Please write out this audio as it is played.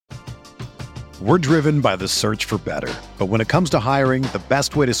We're driven by the search for better. But when it comes to hiring, the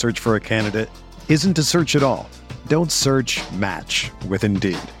best way to search for a candidate isn't to search at all. Don't search, match with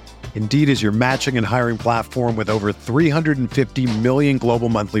Indeed. Indeed is your matching and hiring platform with over 350 million global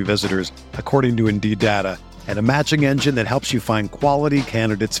monthly visitors, according to Indeed data, and a matching engine that helps you find quality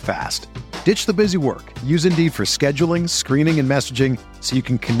candidates fast. Ditch the busy work. Use Indeed for scheduling, screening, and messaging so you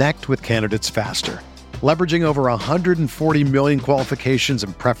can connect with candidates faster. Leveraging over 140 million qualifications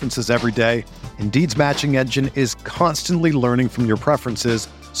and preferences every day, Indeed's matching engine is constantly learning from your preferences,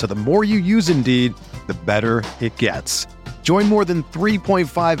 so the more you use Indeed, the better it gets. Join more than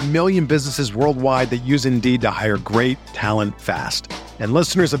 3.5 million businesses worldwide that use Indeed to hire great talent fast. And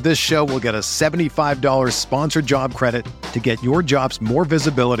listeners of this show will get a $75 sponsored job credit to get your jobs more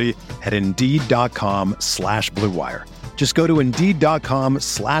visibility at Indeed.com/Blue Wire. Just go to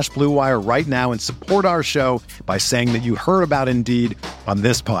Indeed.com/Blue Wire right now and support our show by saying that you heard about Indeed on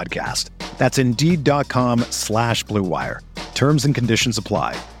this podcast. That's Indeed.com/Blue Wire. Terms and conditions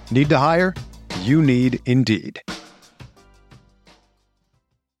apply. Need to hire? You need Indeed.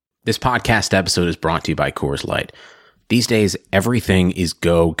 This podcast episode is brought to you by Coors Light. These days, everything is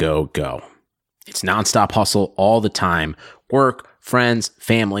go, go, go. It's nonstop hustle all the time. Work, friends,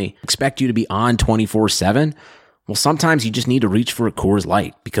 family expect you to be on 24/7. Well, sometimes you just need to reach for a Coors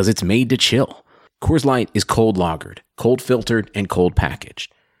Light because it's made to chill. Coors Light is cold lagered, cold filtered, and cold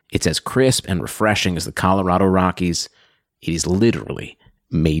packaged. It's as crisp and refreshing as the Colorado Rockies. It is literally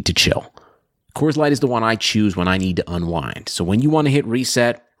made to chill. Coors Light is the one I choose when I need to unwind. So when you want to hit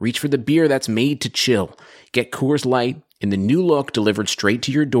reset, reach for the beer that's made to chill. Get Coors Light in the new look delivered straight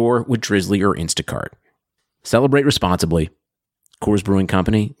to your door with Drizzly or Instacart. Celebrate responsibly. Coors Brewing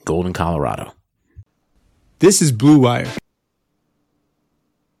Company, Golden, Colorado. This is Blue Wire.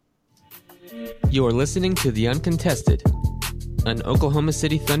 You're listening to The Uncontested, an Oklahoma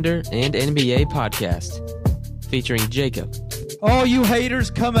City Thunder and NBA podcast featuring Jacob. Oh, you haters,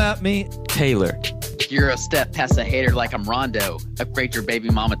 come at me. Taylor. You're a step past a hater like I'm Rondo. Upgrade your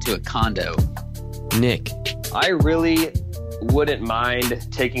baby mama to a condo. Nick. I really wouldn't mind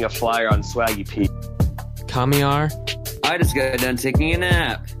taking a flyer on Swaggy P. Kamiar. I just got done taking a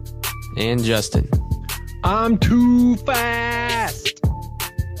nap. And Justin. I'm too fast.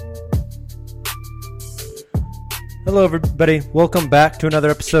 Hello, everybody. Welcome back to another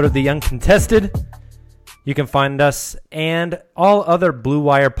episode of The Uncontested. You can find us and all other Blue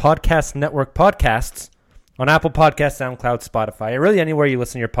Wire Podcast Network podcasts on Apple Podcasts, SoundCloud, Spotify, or really anywhere you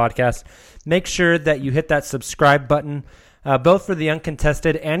listen to your podcast. Make sure that you hit that subscribe button, both for The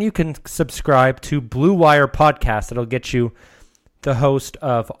Uncontested, and you can subscribe to Blue Wire Podcast. It'll get you the host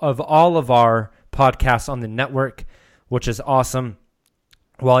of all of our podcasts on the network, which is awesome.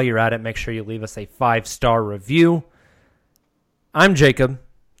 While you're at it, make sure you leave us a 5-star review. I'm Jacob.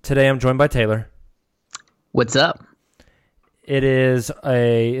 Today I'm joined by Taylor. What's up? It is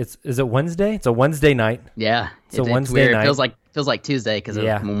is it Wednesday? It's a Wednesday night. Yeah. It's a Wednesday weird. night. Feels like Tuesday because of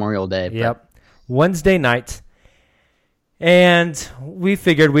Memorial Day. But. Yep. Wednesday night. And we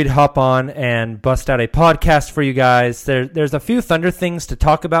figured we'd hop on and bust out a podcast for you guys. There's a few Thunder things to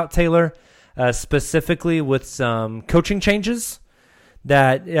talk about, Taylor, specifically with some coaching changes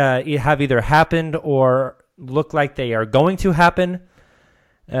that have either happened or look like they are going to happen.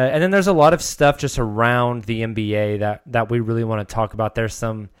 And then there's a lot of stuff just around the NBA that we really want to talk about. There's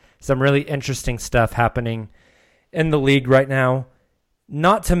some really interesting stuff happening in the league right now.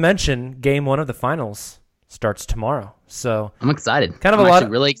 Not to mention, Game 1 of the Finals starts tomorrow. So I'm excited. I'm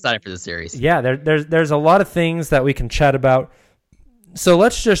really excited for this series. Yeah, there's a lot of things that we can chat about. So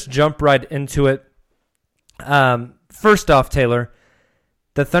let's just jump right into it. First off, Taylor,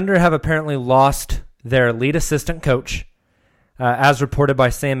 the Thunder have apparently lost their lead assistant coach. As reported by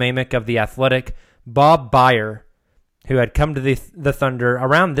Sam Amick of The Athletic, Bob Byer, who had come to the Thunder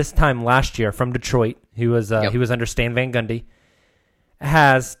around this time last year from Detroit, he was under Stan Van Gundy,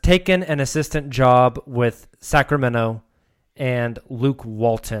 has taken an assistant job with Sacramento and Luke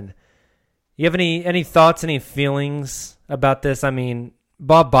Walton. You have any thoughts, any feelings about this? I mean,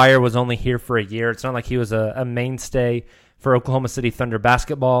 Bob Byer was only here for a year. It's not like he was a mainstay for Oklahoma City Thunder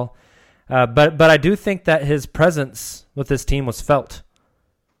basketball. But I do think that his presence with this team was felt.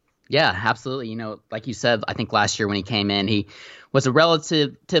 Yeah, absolutely. You know, like you said, I think last year when he came in, he was a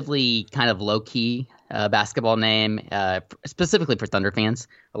relatively kind of low-key basketball name, specifically for Thunder fans.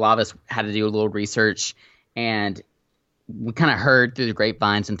 A lot of us had to do a little research, and we kind of heard through the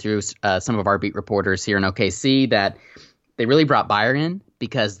grapevines and through some of our beat reporters here in OKC that they really brought Byer in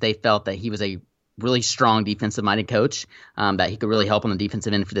because they felt that he was a really strong defensive-minded coach, that he could really help on the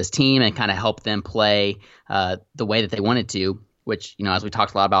defensive end for this team and kind of help them play the way that they wanted to, which, you know, as we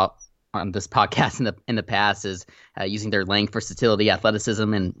talked a lot about on this podcast in the past is using their length, versatility,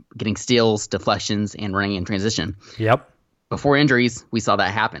 athleticism, and getting steals, deflections, and running in transition. Yep. Before injuries, we saw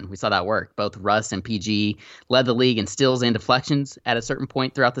that happen. We saw that work. Both Russ and PG led the league in steals and deflections at a certain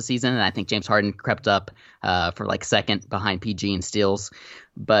point throughout the season, and I think James Harden crept up for like second behind PG in steals.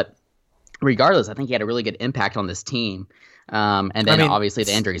 But regardless, I think he had a really good impact on this team. And then obviously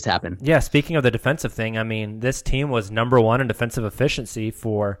the injuries happened. Yeah, speaking of the defensive thing, I mean, this team was number one in defensive efficiency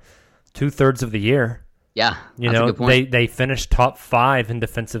for 2/3 of the year. Yeah, you know, they finished top 5 in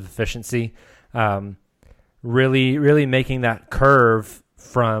defensive efficiency. Really, really making that curve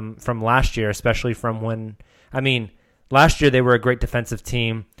from last year, especially from when, I mean, last year they were a great defensive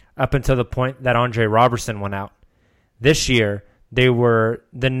team up until the point that Andre Robertson went out. This year, they were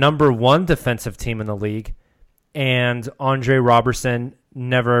the number 1 defensive team in the league, and Andre Robertson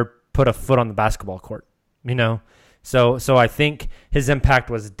never put a foot on the basketball court, you know? So I think his impact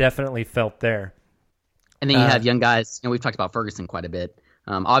was definitely felt there. And then you have young guys, you know, we've talked about Ferguson quite a bit.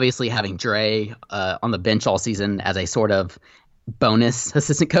 Obviously, having Dre on the bench all season as a sort of bonus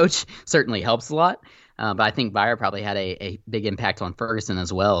assistant coach certainly helps a lot. But I think Byer probably had a big impact on Ferguson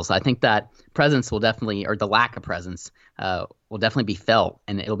as well. So I think that presence will definitely, or the lack of presence, will definitely be felt.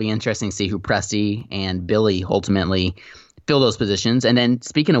 And it'll be interesting to see who Presti and Billy ultimately fill those positions. And then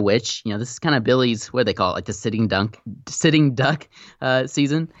speaking of which, you know, this is kind of Billy's, what do they call it, like the sitting duck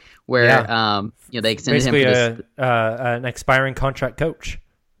season, where you know, they extended basically him for an expiring contract coach.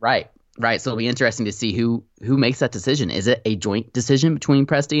 Right. So it'll be interesting to see who makes that decision. Is it a joint decision between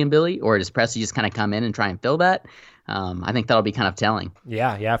Presti and Billy, or does Presti just kind of come in and try and fill that? I think that'll be kind of telling.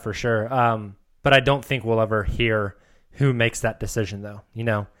 Yeah, for sure. But I don't think we'll ever hear who makes that decision, though. You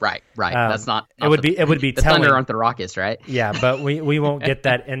know. Right. That's not. It would be the telling. Thunder aren't the Rockets, right? Yeah, but we won't get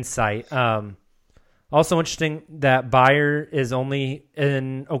that insight. Also interesting that Byer is only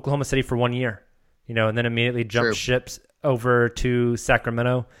in Oklahoma City for 1 year, you know, and then immediately jumps ships over to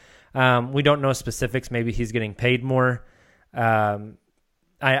Sacramento. We don't know specifics. Maybe he's getting paid more.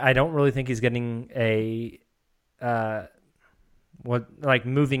 I don't really think he's getting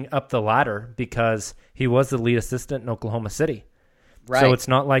moving up the ladder, because he was the lead assistant in Oklahoma City. Right. So it's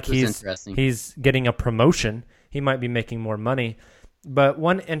not like he's getting a promotion. He might be making more money. But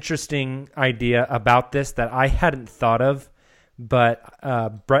one interesting idea about this that I hadn't thought of, but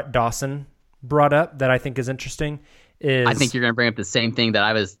Brett Dawson brought up that I think is interesting, is I think you're going to bring up the same thing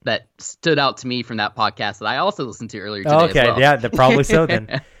that stood out to me from that podcast that I also listened to earlier today. Okay, as well. Yeah, probably so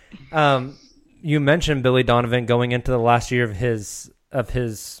then. You mentioned Billy Donovan going into the last year of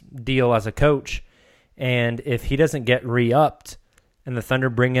his deal as a coach, and if he doesn't get re-upped and the Thunder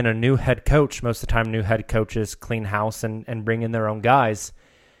bring in a new head coach, most of the time new head coaches clean house and bring in their own guys,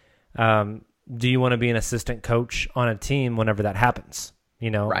 do you want to be an assistant coach on a team whenever that happens? You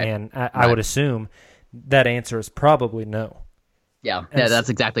know, right. And I would assume that answer is probably no. Yeah, that's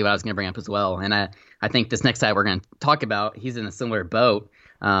exactly what I was going to bring up as well. And I think this next guy we're going to talk about, he's in a similar boat.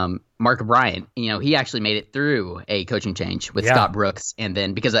 Mark Bryant, you know, he actually made it through a coaching change with Scott Brooks, and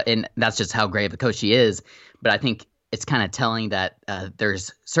then and that's just how great of a coach he is. But I think it's kind of telling that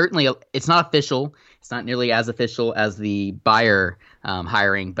there's certainly it's not official. It's not nearly as official as the Byer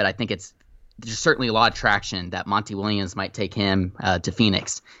hiring, but I think there's certainly a lot of traction that Monty Williams might take him to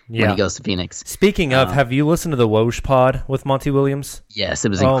Phoenix when he goes to Phoenix. Speaking of, have you listened to the Woj pod with Monty Williams? Yes, it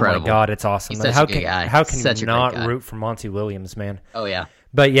was incredible. Oh my God, it's awesome. He's such a good guy. How can you not root for Monty Williams, man? Oh yeah.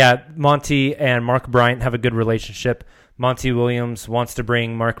 But yeah, Monty and Mark Bryant have a good relationship. Monty Williams wants to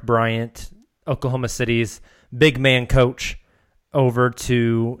bring Mark Bryant, Oklahoma City's big man coach, over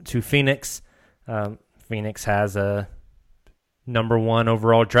to Phoenix. Phoenix has a number 1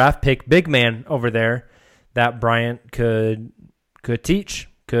 overall draft pick big man over there that Bryant could teach,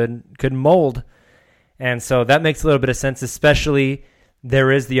 could mold. And so that makes a little bit of sense, especially there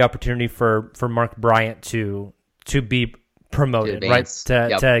is the opportunity for Mark Bryant to be promoted, right?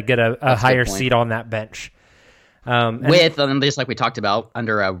 To get a higher seat on that bench. Just like we talked about,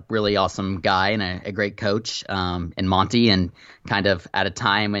 under a really awesome guy and a great coach in Monty, and kind of at a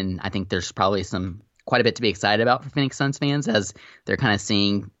time when I think there's probably quite a bit to be excited about for Phoenix Suns fans, as they're kind of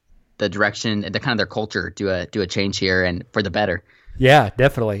seeing the direction, their culture do a change here, and for the better. Yeah,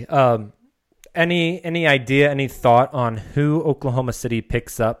 definitely. Any idea, any thought on who Oklahoma City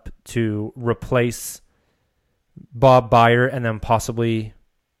picks up to replace Bob Byer and then possibly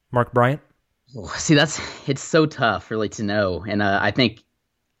Mark Bryant? See, it's so tough really to know. And I think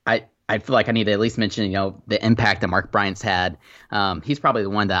I feel like I need to at least mention, you know, the impact that Mark Bryant's had. He's probably the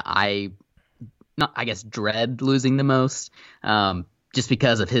one that I dread losing the most, just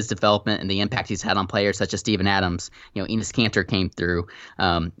because of his development and the impact he's had on players such as Steven Adams. You know, Enes Kanter came through,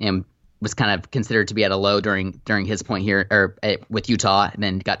 and was kind of considered to be at a low during his point here or with Utah, and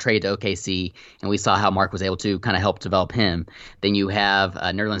then got traded to OKC, and we saw how Mark was able to kind of help develop him. Then you have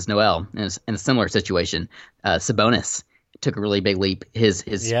Nerlens Noel in a similar situation. Sabonis took a really big leap. His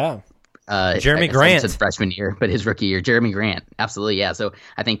Jeremy Grant, his freshman year, but his rookie year, Jeremy Grant, absolutely, yeah. So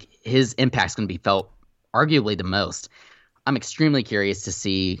I think his impact's going to be felt arguably the most. I'm extremely curious to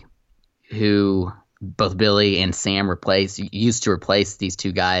see who both Billy and Sam used to replace these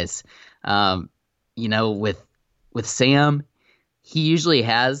two guys. With Sam, he usually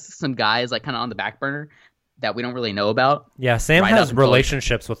has some guys like kind of on the back burner that we don't really know about. Yeah, Sam has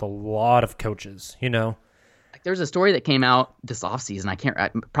relationships with a lot of coaches, Like, there's a story that came out this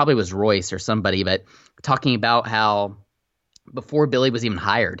offseason. Probably was Royce or somebody, but talking about how before Billy was even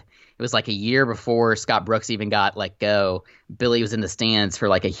hired, it was like a year before Scott Brooks even got let go, Billy was in the stands for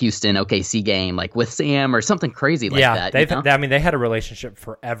like a Houston OKC game, like with Sam or something crazy like that. Yeah, they had a relationship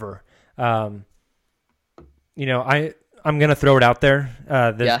forever. I'm going to throw it out there.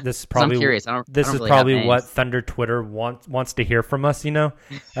 This is probably, I'm curious. This is probably what Thunder Twitter wants to hear from us. I'm going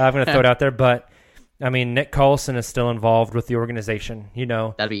to throw it out there, but I mean, Nick Collison is still involved with the organization.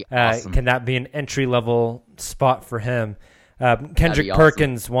 That'd be awesome. Can that be an entry level spot for him? Kendrick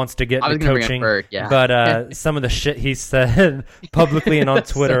Perkins wants to get into coaching, but some of the shit he said publicly and on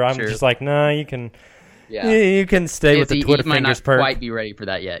Twitter, I'm just like, nah, you can stay with the Twitter fingers. He might not perk. quite be ready for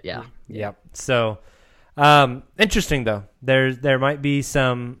that yet. Yeah. Yep. So, interesting though. There might be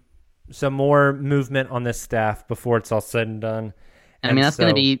some more movement on this staff before it's all said and done. And I mean, that's going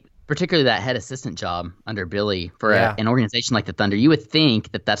to be particularly that head assistant job under Billy for an organization like the Thunder. You would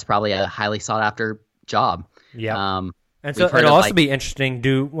think that that's probably a highly sought after job. Yeah. And so it'll also be interesting,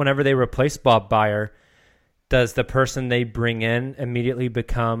 whenever they replace Bob Byer, does the person they bring in immediately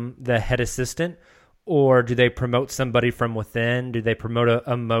become the head assistant, or do they promote somebody from within? Do they promote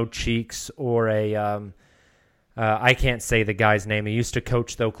a Mo Cheeks or I can't say the guy's name. He used to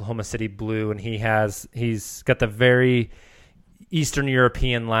coach the Oklahoma City Blue, and he's got the very Eastern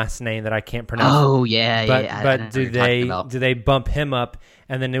European last name that I can't pronounce. Oh, yeah. But do they bump him up,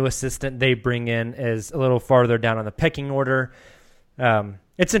 and the new assistant they bring in is a little farther down on the pecking order?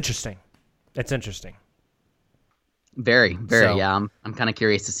 It's interesting. Very, very. So, I'm kind of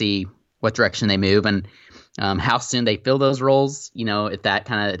curious to see what direction they move and how soon they fill those roles. If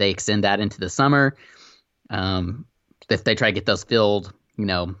that they extend that into the summer, if they try to get those filled,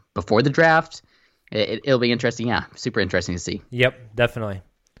 before the draft. It'll be interesting. Yeah, super interesting to see. Yep, definitely.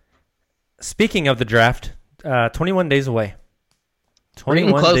 Speaking of the draft, 21 days away.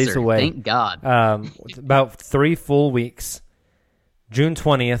 21 days away. Thank God. About 3 full weeks. June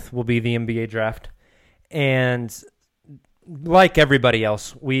 20th will be the NBA draft. And like everybody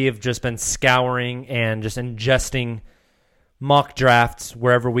else, we have just been scouring and just ingesting mock drafts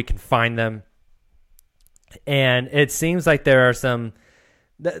wherever we can find them. And it seems like there are some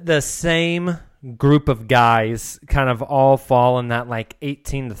the same group of guys kind of all fall in that like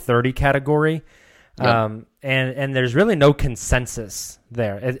 18 to 30 category. Yep. And there's really no consensus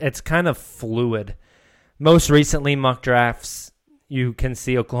there. It's kind of fluid. Most recently, mock drafts, you can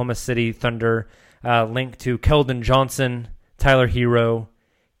see Oklahoma City Thunder linked to Keldon Johnson, Tyler Hero,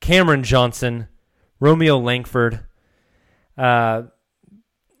 Cameron Johnson, Romeo Langford.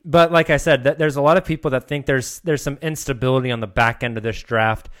 But like I said, there's a lot of people that think there's some instability on the back end of this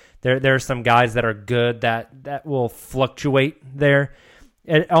draft. There are some guys that are good that will fluctuate there.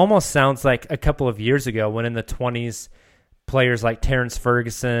 It almost sounds like a couple of years ago when in the 20s, players like Terrence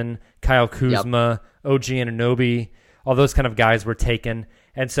Ferguson, Kyle Kuzma, OG Anunoby, all those kind of guys were taken.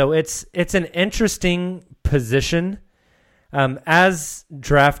 And so it's an interesting position. As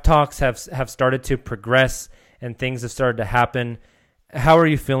draft talks have started to progress and things have started to happen, how are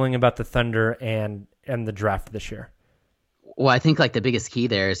you feeling about the Thunder and the draft this year? Well, I think like the biggest key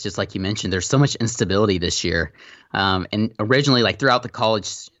there is just like you mentioned, there's so much instability this year. And originally, like throughout the college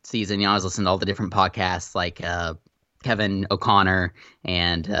season, I was listening to all the different podcasts like Kevin O'Connor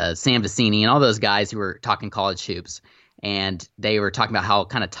and Sam Vecini and all those guys who were talking college hoops. And they were talking about how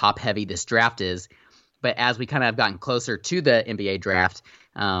kind of top heavy this draft is. But as we kind of have gotten closer to the NBA draft,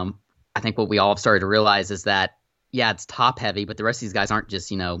 I think what we all have started to realize is that, yeah, it's top heavy, but the rest of these guys aren't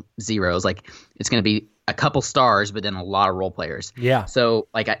just, zeros. Like it's going to be a couple stars, but then a lot of role players. Yeah. So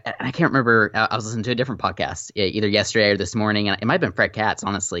like, I can't remember, I was listening to a different podcast either yesterday or this morning, and it might've been Fred Katz,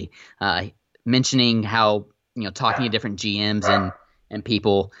 honestly, mentioning how, talking to different GMs and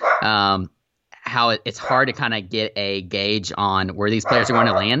people, how it's hard to kind of get a gauge on where these players are going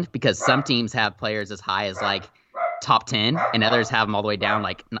to land, because some teams have players as high as like top 10 and others have them all the way down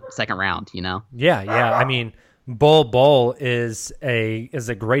like second round, Yeah. I mean, Bol is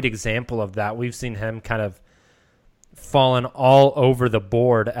a great example of that. We've seen him kind of fallen all over the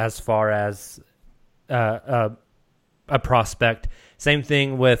board as far as a prospect. Same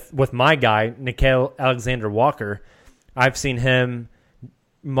thing with my guy, Nickeil Alexander-Walker. I've seen him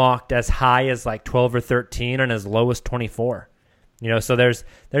mocked as high as like 12 or 13 and as low as 24. So there's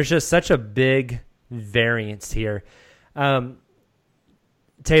just such a big variance here. Taylor,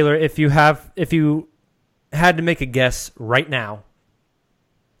 if you had to make a guess right now,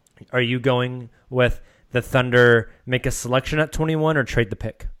 are you going with the Thunder make a selection at 21 or trade the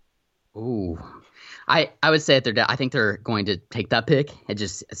pick? Ooh, I would say I think they're going to take that pick.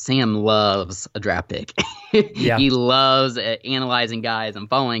 Sam loves a draft pick. Yeah. He loves analyzing guys and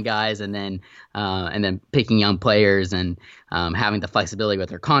following guys, and then picking young players and having the flexibility with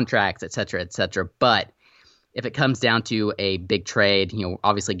their contracts, et cetera, et cetera. But if it comes down to a big trade,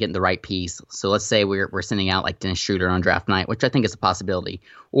 obviously getting the right piece. So let's say we're sending out like Dennis Schroeder on draft night, which I think is a possibility.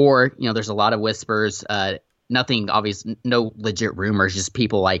 Or, there's a lot of whispers, nothing obvious, no legit rumors, just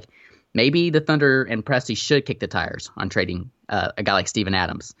people like maybe the Thunder and Presti should kick the tires on trading a guy like Steven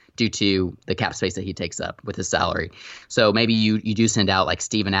Adams due to the cap space that he takes up with his salary. So maybe you do send out like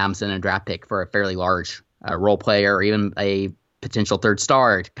Steven Adams and a draft pick for a fairly large role player or even a potential third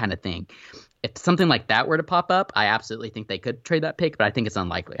star kind of thing. If something like that were to pop up, I absolutely think they could trade that pick, but I think it's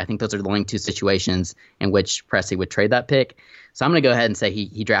unlikely. I think those are the only two situations in which Presti would trade that pick. So I'm going to go ahead and say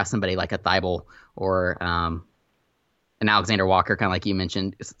he drafts somebody like a Thibault or an Alexander Walker, kind of like you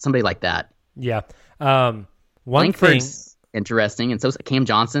mentioned, somebody like that. Yeah. One thing interesting, and so Cam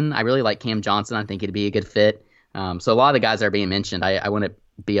Johnson. I really like Cam Johnson. I think he'd be a good fit. So a lot of the guys that are being mentioned, I wouldn't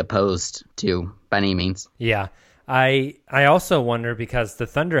be opposed to by any means. Yeah. I also wonder because the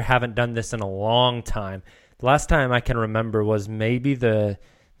Thunder haven't done this in a long time. The last time I can remember was maybe the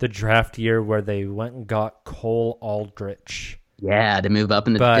draft year where they went and got Cole Aldrich. Yeah, to move up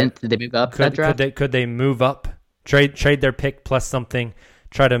in the did they move up that draft? Could they move up? Trade their pick plus something,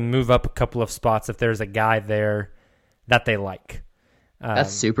 try to move up a couple of spots if there's a guy there that they like.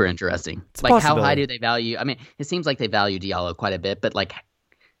 That's super interesting. Like how high do they value? I mean, it seems like they value Diallo quite a bit, but like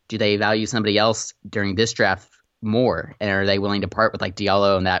do they value somebody else during this draft more, and are they willing to part with like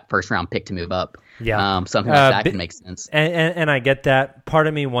Diallo and that first round pick to move up? Yeah, something like that can make sense. And I get that. Part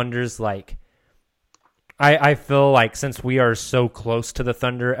of me wonders, like, I feel like since we are so close to the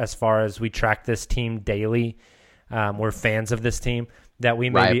Thunder as far as we track this team daily, we're fans of this team, that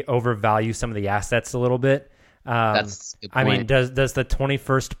we maybe overvalue some of the assets a little bit. That's a good point. I mean, does the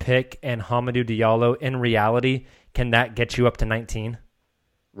 21st pick and Hamidou Diallo in reality, can that get you up to 19?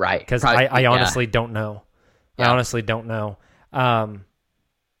 Right. Because I honestly don't know. Yeah. I honestly don't know.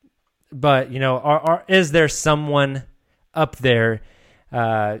 But, is there someone up there,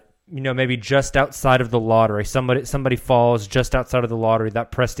 maybe just outside of the lottery? Somebody falls just outside of the lottery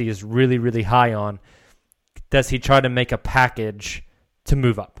that Presti is really, really high on. Does he try to make a package to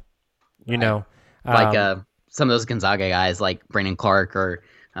move up? Like some of those Gonzaga guys like Brandon Clark or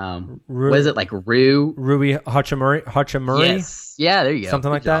what is it, like Rui Hachimura? Yes. Yeah, there you go.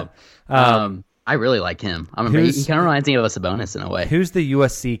 Something like that. I really like him. He kind of reminds me of a Sabonis in a way. Who's the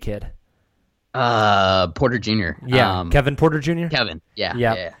USC kid? Porter Jr. Yeah, Kevin Porter Jr.? Kevin,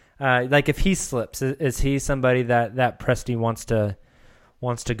 yeah. Like if he slips, is he somebody that Presti wants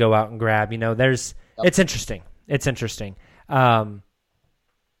to go out and grab? It's interesting. It's interesting.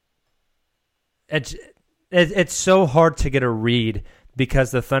 It's so hard to get a read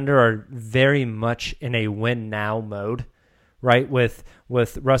because the Thunder are very much in a win now mode, right? With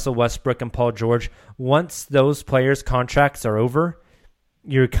Russell Westbrook and Paul George. Once those players' contracts are over,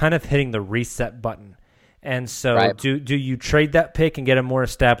 you're kind of hitting the reset button. And so do you trade that pick and get a more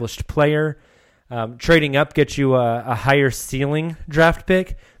established player? Trading up gets you a higher ceiling draft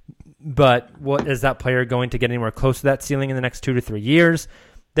pick, but what is that player going to get anywhere close to that ceiling in the next 2 to 3 years?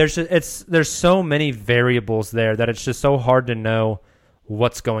 There's so many variables there that it's just so hard to know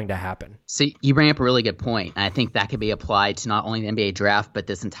what's going to happen. See, you bring up a really good point, and I think that could be applied to not only the NBA draft, but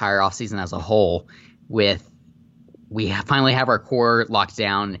this entire offseason as a whole. We finally have our core locked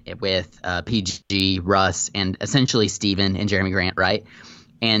down with PG, Russ, and essentially Steven and Jeremy Grant, right?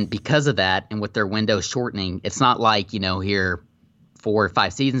 And because of that, and with their window shortening, it's not like, here 4 or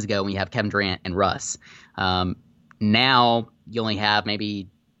 5 seasons ago when you have Kevin Durant and Russ. Now you only have maybe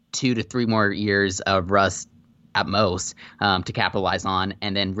 2 to 3 more years of Russ at most to capitalize on,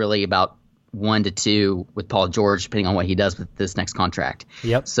 and then really about 1 to 2 with Paul George, depending on what he does with this next contract.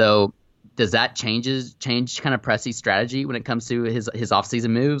 Yep. So does that change kind of Presti's strategy when it comes to his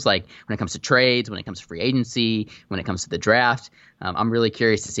offseason moves, like when it comes to trades, when it comes to free agency, when it comes to the draft? I'm really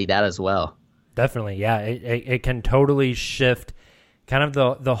curious to see that as well. Definitely, yeah. It can totally shift kind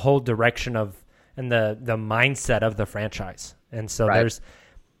of the whole direction of and the mindset of the franchise. And so there's,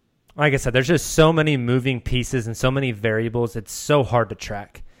 like I said, there's just so many moving pieces and so many variables. It's so hard to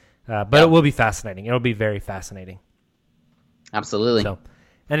track. But it will be fascinating. It'll be very fascinating. Absolutely. So,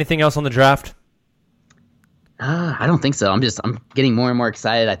 anything else on the draft? I don't think so. I'm getting more and more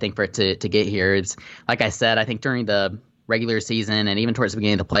excited, I think, for it to get here. It's like I said, I think during the regular season and even towards the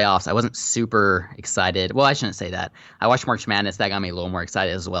beginning of the playoffs, I wasn't super excited. Well, I shouldn't say that. I watched March Madness. That got me a little more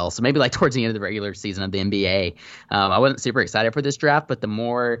excited as well. So maybe like towards the end of the regular season of the NBA, I wasn't super excited for this draft, but the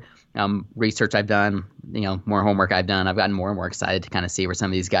more research I've done, more homework I've done, I've gotten more and more excited to kind of see where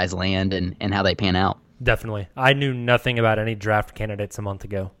some of these guys land and how they pan out. Definitely. I knew nothing about any draft candidates a month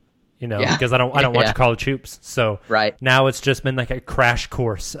ago. Because I don't watch college hoops. So now it's just been like a crash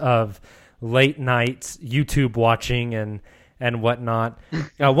course of late nights, YouTube watching and whatnot.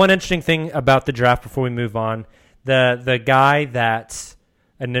 One interesting thing about the draft before we move on, the guy that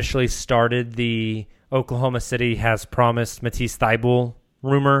initially started the Oklahoma City has promised Matisse Thybulle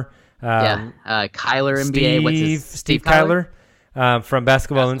rumor. Kyler NBA. What's his Steve Kyler from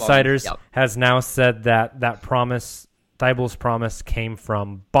Basketball Insiders has now said that promise. Thybulle's promise came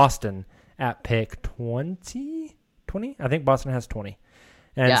from Boston at pick 20? I think Boston has 20.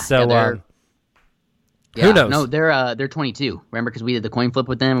 And who knows? No, they're 22. Remember, because we did the coin flip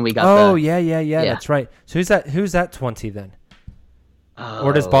with them and we got yeah, that's right. So who's at 20 then?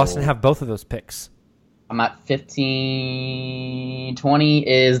 Or does Boston have both of those picks? I'm at 15. 20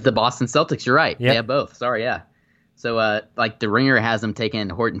 is the Boston Celtics. You're right. Yep. They have both. Sorry, yeah. So the Ringer has them taking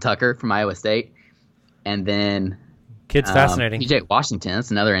Horton Tucker from Iowa State, and then kid's fascinating. PJ Washington.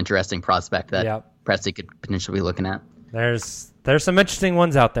 That's another interesting prospect that Presti could potentially be looking at. There's some interesting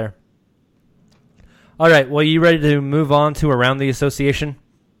ones out there. All right. Well, you ready to move on to Around the Association?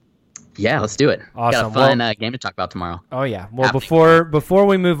 Yeah, let's do it. Awesome. Got a fun game to talk about tomorrow. Oh, yeah. Well, before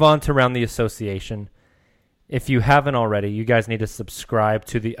we move on to Around the Association, if you haven't already, you guys need to subscribe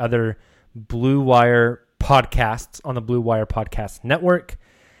to the other Blue Wire podcasts on the Blue Wire Podcast Network.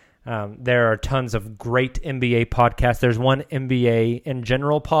 There are tons of great NBA podcasts. There's one NBA in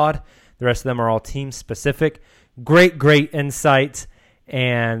general pod. The rest of them are all team specific. Great insights.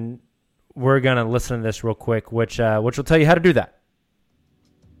 And we're going to listen to this real quick, which will tell you how to do that.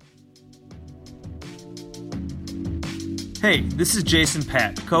 Hey, this is Jason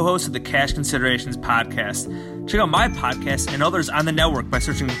Patt, co-host of the Cash Considerations podcast. Check out my podcast and others on the network by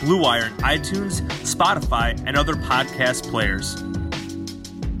searching Blue Wire in iTunes, Spotify, and other podcast players.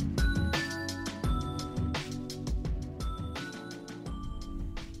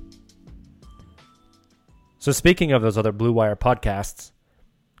 So speaking of those other Blue Wire podcasts,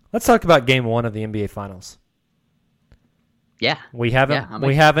 let's talk about Game 1 of the NBA Finals. Yeah, we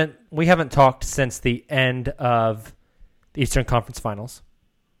haven't talked since the end of the Eastern Conference Finals.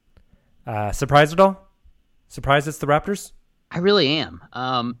 Surprised at all? Surprised it's the Raptors? I really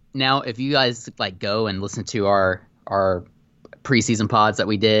am. Now, if you guys go and listen to our preseason pods that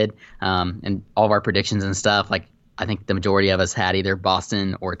we did, and all of our predictions and stuff, I think the majority of us had either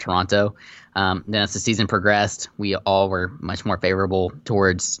Boston or Toronto. Then as the season progressed, we all were much more favorable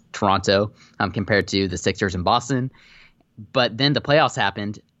towards Toronto compared to the Sixers and Boston. But then the playoffs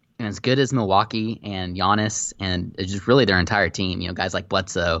happened, and as good as Milwaukee and Giannis and just really their entire team, guys like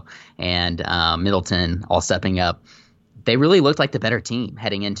Bledsoe and Middleton all stepping up, they really looked like the better team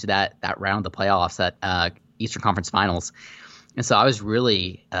heading into that round of the playoffs, that Eastern Conference Finals. And so I was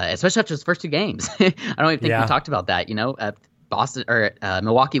really, especially after his first two games, I don't even think we talked about that. Boston or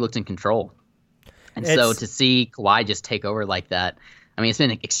Milwaukee looked in control, and so to see Kawhi just take over like that, I mean, it's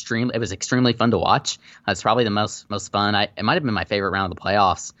been It was extremely fun to watch. It's probably the most fun. It might have been my favorite round of the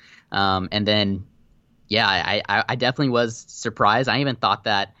playoffs. And then, I definitely was surprised. I even thought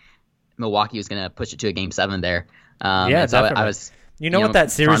that Milwaukee was going to push it to a Game 7 there. Definitely. So I was. You know what that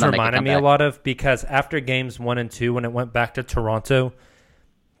series reminded me a lot of? Because after games 1 and 2, when it went back to Toronto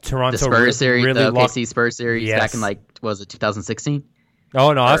the Spurs series, really the OKC Spurs series back in 2016?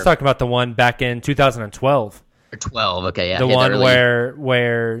 Oh no, I was talking about the one back in 2012. Or 12, okay, yeah. The one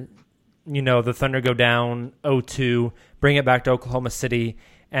where the Thunder go down 0-2, bring it back to Oklahoma City,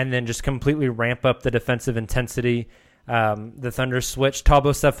 and then just completely ramp up the defensive intensity. The Thunder switched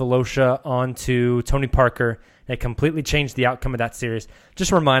Thabo Sefolosha onto Tony Parker. It completely changed the outcome of that series.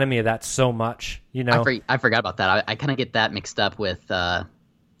 Just reminded me of that so much. I forgot about that. I kind of get that mixed up with. I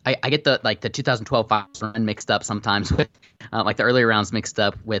get the 2012 finals run mixed up sometimes with the earlier rounds mixed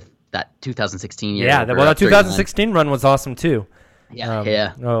up with that 2016 year. Yeah, that 2016 run was awesome too.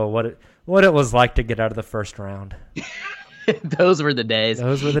 Yeah. Oh, what it was like to get out of the first round. Those were the days.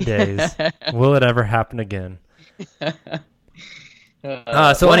 Those were the days. Will it ever happen again?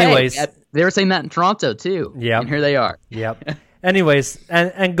 Anyways, hey, they were saying that in Toronto too. Yeah, and here they are. Yep. Anyways,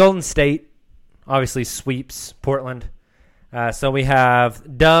 and Golden State obviously sweeps Portland. So we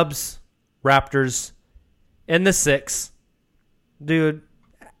have Dubs, Raptors in the 6. Dude,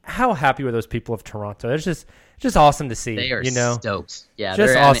 how happy were those people of Toronto? It's just awesome to see. They are stoked. Yeah,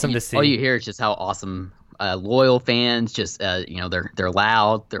 just awesome to see. All you hear is just how awesome. Loyal fans, just they're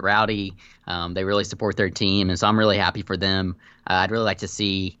loud, they're rowdy. They really support their team, and so I'm really happy for them. I'd really like to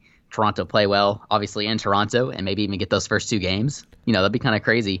see Toronto play well, obviously in Toronto, and maybe even get those first 2 games. That'd be kind of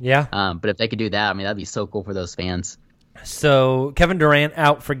crazy. Yeah. But if they could do that, I mean, that'd be so cool for those fans. So Kevin Durant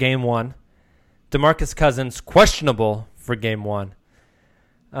out for Game 1. DeMarcus Cousins questionable for Game 1.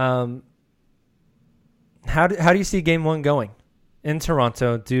 How do you see Game 1 going in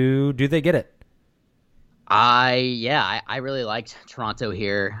Toronto? Do they get it? I really liked Toronto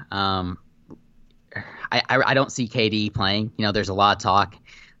here. I don't see KD playing. There's a lot of talk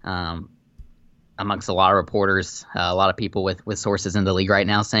amongst a lot of reporters, a lot of people with sources in the league right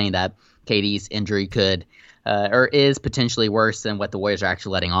now saying that KD's injury could or is potentially worse than what the Warriors are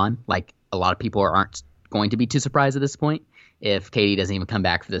actually letting on. Like, a lot of people aren't going to be too surprised at this point if KD doesn't even come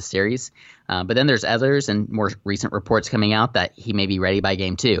back for this series. But then there's others and more recent reports coming out that he may be ready by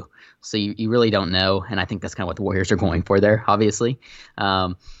Game 2. So you really don't know, and I think that's kind of what the Warriors are going for there, obviously.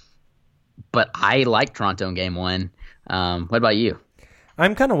 But I like Toronto in Game 1. What about you?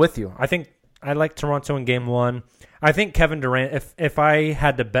 I'm kind of with you. I think I like Toronto in Game 1. I think Kevin Durant, if I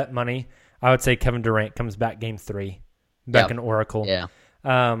had to bet money, I would say Kevin Durant comes back Game 3, back in Oracle. Yeah.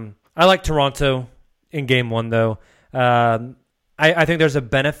 I like Toronto in Game 1, though. I think there's a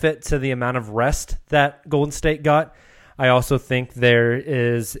benefit to the amount of rest that Golden State got. I also think there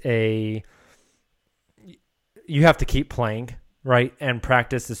is you have to keep playing, right? And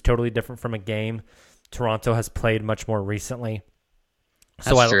practice is totally different from a game. Toronto has played much more recently.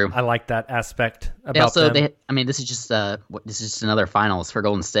 So That's true. I like that aspect about them. This is just another finals for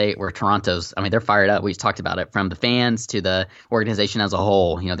Golden State where Toronto's, they're fired up. We just talked about it, from the fans to the organization as a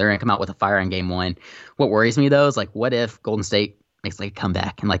whole. They're going to come out with a fire in Game 1. What worries me, though, is like, what if Golden State makes like a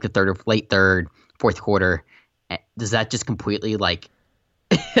comeback in like the late third, fourth quarter? Does that just completely put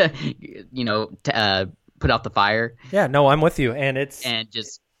out the fire? Yeah, no, I'm with you, and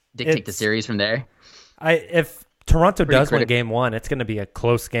just dictate the series from there. If Toronto does win Game 1, it's going to be a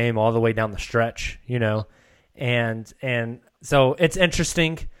close game all the way down the stretch, and so it's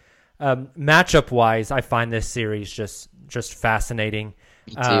interesting. Matchup wise, I find this series just fascinating.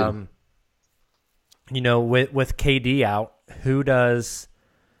 Me too. With KD out, who do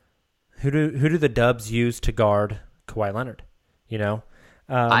the Dubs use to guard Kawhi Leonard?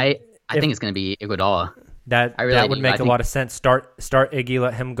 I think it's going to be Iguodala. That would make a lot of sense. Start Iggy,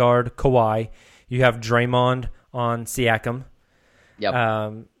 let him guard Kawhi. You have Draymond on Siakam. Yep.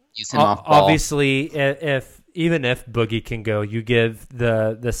 Use him off ball. Obviously, if Boogie can go, you give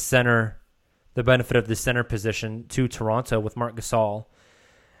the center the benefit of the center position to Toronto with Marc Gasol.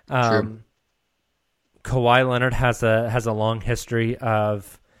 True. Kawhi Leonard has a long history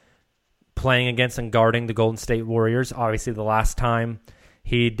of playing against and guarding the Golden State Warriors. Obviously, the last time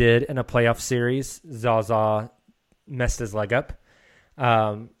he did in a playoff series, Zaza messed his leg up.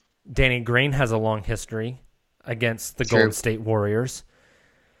 Danny Green has a long history against the Golden State Warriors.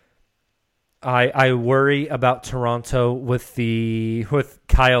 I worry about Toronto with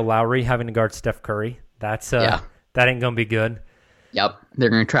Kyle Lowry having to guard Steph Curry. That ain't gonna be good. Yep, they're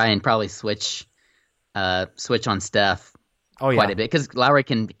gonna try and probably switch on Steph quite a bit because Lowry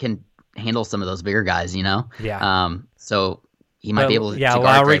can handle some of those bigger guys, Yeah. So he might be able to. Yeah, to guard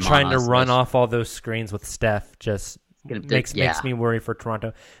Lowry Draymond trying to run off all those screens with Steph just makes me worry for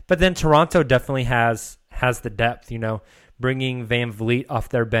Toronto. But then Toronto definitely has the depth, bringing Van Vliet off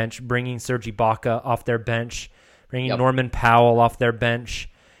their bench, bringing Serge Ibaka off their bench, bringing Norman Powell off their bench.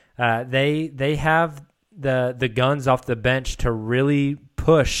 They have the guns off the bench to really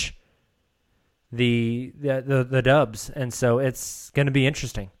push the Dubs, and so it's going to be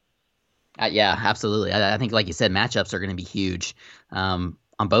interesting. Yeah, absolutely. I think, like you said, matchups are going to be huge on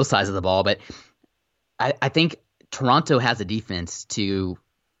both sides of the ball. But I think Toronto has a defense to,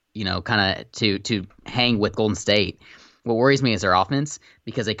 to hang with Golden State. What worries me is their offense,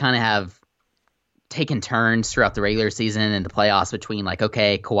 because they kind of have taken turns throughout the regular season and the playoffs between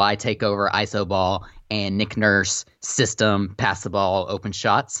Kawhi take over ISO ball and Nick Nurse system, pass the ball, open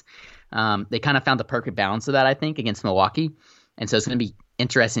shots. They kind of found the perfect balance of that, I think, against Milwaukee. And so it's going to be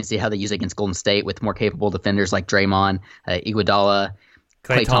interesting to see how they use it against Golden State with more capable defenders like Draymond, Iguodala,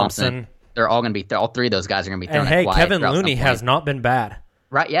 Klay Thompson. they're all going to be all three of those guys are going to be thrown. And hey, at Kevin Looney has not been bad.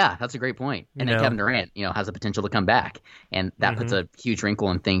 Right, yeah, that's a great point. And then No. Kevin Durant, has the potential to come back, and that puts a huge wrinkle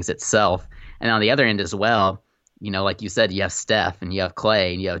in things itself. And on the other end as well, like you said, you have Steph and you have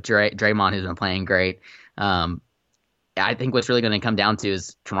Clay and you have Draymond, who's been playing great. I think what's really going to come down to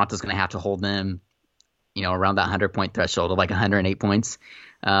is Toronto's going to have to hold them, around that 100-point threshold of like 108 points.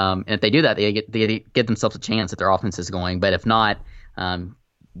 And if they do that, they get themselves a chance if their offense is going. But if not, you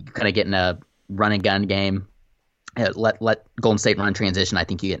kind of get in a run and gun game. Let Golden State run transition. I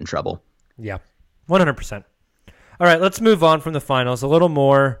think you get in trouble. Yeah, 100%. All right, let's move on from the finals. A little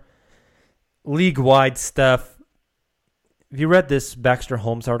more league-wide stuff. Have you read this Baxter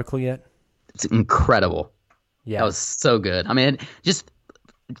Holmes article yet? It's incredible. Yeah, that was so good. I mean, just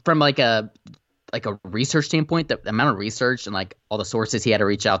from like a research standpoint, the amount of research and like all the sources he had to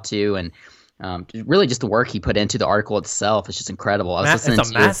reach out to, and really just the work he put into the article itself is just incredible. It's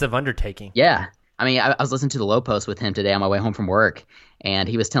a massive undertaking. Yeah. I mean, I was listening to the Lowe Post with him today on my way home from work, and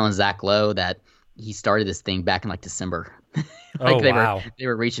he was telling Zach Lowe that he started this thing back in like December. They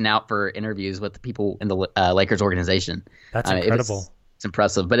were reaching out for interviews with the people in the Lakers organization. That's incredible. It's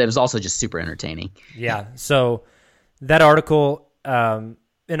impressive, but it was also just super entertaining. Yeah. So that article, in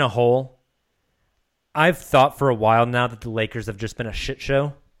a whole, I've thought for a while now that the Lakers have just been a shit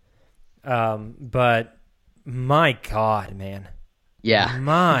show. But my God, man. Yeah.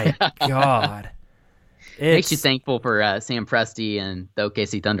 My God. It makes you thankful for Sam Presti and the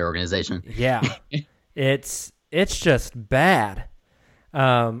OKC Thunder organization. Yeah. It's just bad.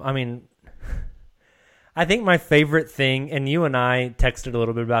 I mean, I think my favorite thing, and you and I texted a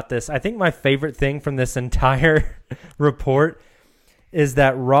little bit about this, I think my favorite thing from this entire report is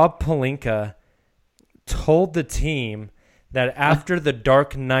that Rob Pelinka told the team that after the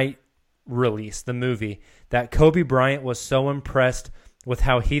Dark Knight release, the movie, that Kobe Bryant was so impressed with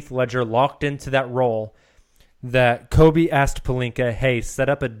how Heath Ledger locked into that role that Kobe asked Pelinka, hey, set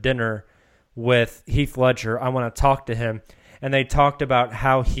up a dinner with Heath Ledger. I want to talk to him. And they talked about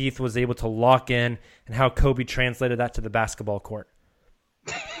how Heath was able to lock in and how Kobe translated that to the basketball court.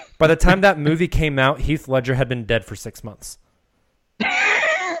 By the time that movie came out, Heath Ledger had been dead for 6 months.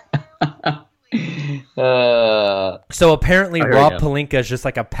 So apparently Rob Pelinka is just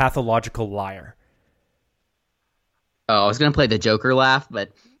like a pathological liar. Oh, I was going to play the Joker laugh,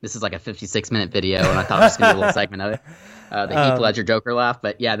 but this is like a 56-minute video, and I thought it was going to be a little segment of it. The Heath Ledger Joker laugh.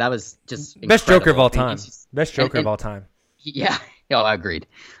 But yeah, that was just best Joker of all time. Best Joker of all time. Yeah, I agreed.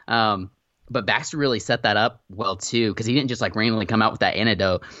 But Baxter really set that up well, too, because he didn't just like randomly come out with that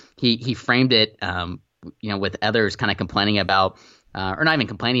anecdote. He framed it, with others kind of complaining about, or not even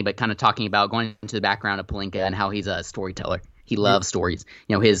complaining, but kind of talking about going into the background of Pelinka and how he's a storyteller. He loves stories.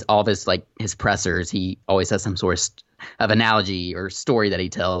 His pressers, he always has some sort of analogy or story that he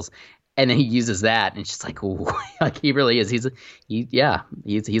tells, and then he uses that, and it's just like, ooh, like he really is. He's a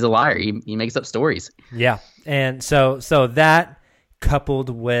liar. He makes up stories. Yeah, and so that coupled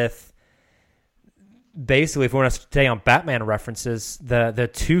with basically, if we want to stay on Batman references, the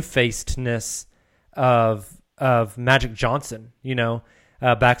two-facedness of Magic Johnson.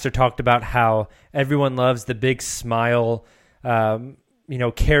 Baxter talked about how everyone loves the big smile,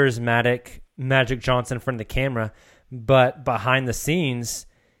 charismatic Magic Johnson in front of the camera, but behind the scenes,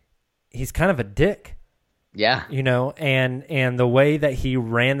 he's kind of a dick. Yeah. And the way that he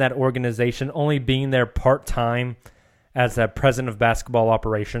ran that organization, only being there part-time as a president of basketball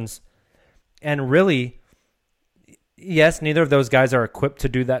operations. And really, yes, neither of those guys are equipped to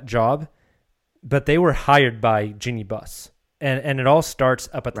do that job, but they were hired by Jeannie Buss. And it all starts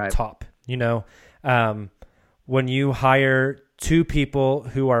up at the top. When you hire two people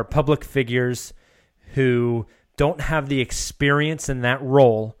who are public figures who don't have the experience in that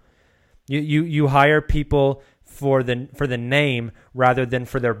role, you hire people for the name rather than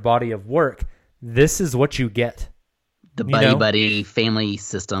for their body of work. This is what you get. The buddy family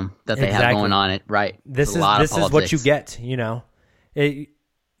system that they have going on it, right? This is what you get.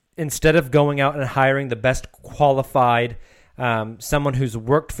 Instead of going out and hiring the best qualified, someone who's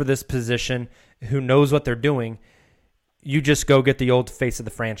worked for this position, who knows what they're doing, you just go get the old face of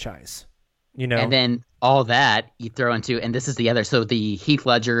the franchise. And then all that you throw into, and this is the other. So the Heath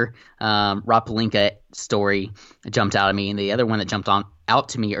Ledger, Rob Pelinka story jumped out at me, and the other one that jumped out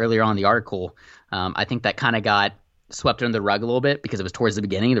to me earlier on in the article, I think that kind of got swept under the rug a little bit because it was towards the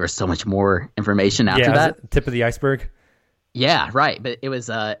beginning. There was so much more information after that. Tip of the iceberg. Yeah, right. But it was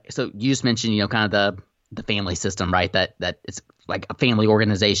so you just mentioned, kind of the family system, right? That it's like a family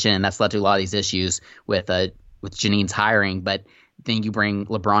organization, and that's led to a lot of these issues with Janine's hiring. But then you bring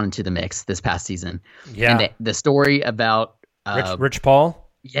LeBron into the mix this past season. Yeah. And the story about Rich Paul.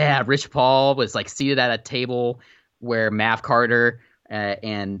 Yeah, Rich Paul was like seated at a table where Mav Carter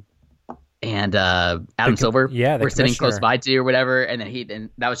and Adam Silver were sitting close by to or whatever, and then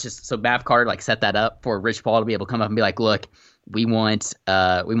that was just so Mav Carter like set that up for Rich Paul to be able to come up and be like, look, we want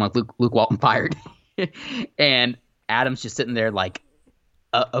Luke Walton fired, and Adam's just sitting there like,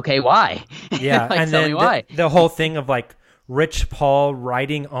 okay, why? Yeah, like, and tell then me why. The whole thing of like Rich Paul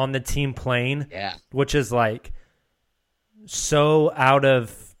riding on the team plane, which is like so out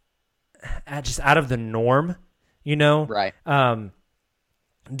of the norm, you know? Right.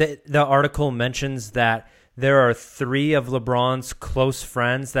 The article mentions that there are 3 of LeBron's close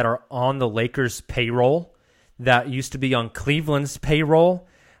friends that are on the Lakers payroll that used to be on Cleveland's payroll.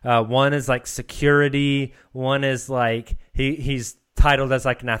 One is like security. One is like he's titled as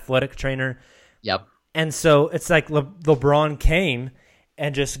like an athletic trainer. Yep. And so it's like LeBron came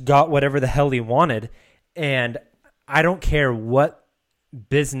and just got whatever the hell he wanted. And I don't care what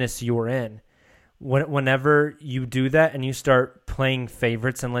business you're in. Whenever you do that and you start playing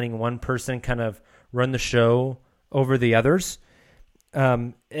favorites and letting one person kind of run the show over the others,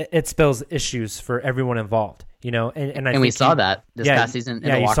 it spells issues for everyone involved, you know. And I think we saw that this past season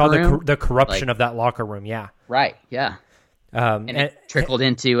in the locker room. You saw the corruption of that locker room, yeah. Right, yeah. And it trickled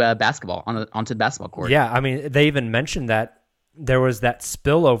into basketball, onto the basketball court. Yeah, I mean, they even mentioned that there was that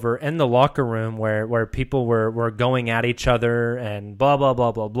spillover in the locker room where people were going at each other and blah, blah,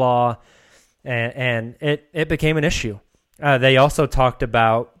 blah, blah, blah. And it became an issue. They also talked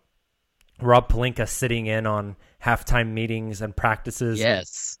about Rob Pelinka sitting in on halftime meetings and practices.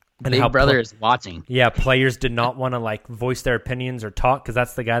 Yes, and Big Brother is watching. Yeah, players did not want to like voice their opinions or talk because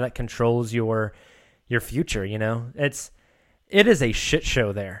that's the guy that controls your future. You know, it is a shit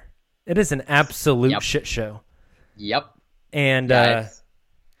show there. It is an absolute shit show. Yep. And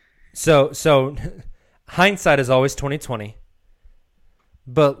so hindsight is always 20/20.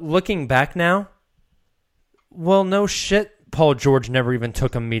 But looking back now, well, no shit, Paul George never even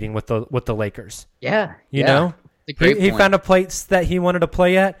took a meeting with the Lakers. Yeah, you know, he found a place that he wanted to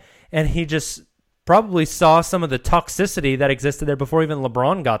play at, and he just probably saw some of the toxicity that existed there before even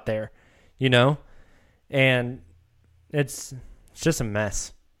LeBron got there. You know, and it's just a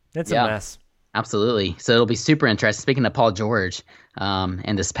mess. It's a mess. Absolutely. So it'll be super interesting. Speaking of Paul George,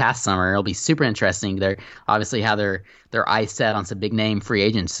 and this past summer, it'll be super interesting. They're obviously have their eyes set on some big name free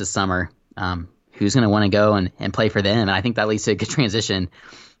agents this summer. Who's going to want to go and play for them? And I think that leads to a good transition.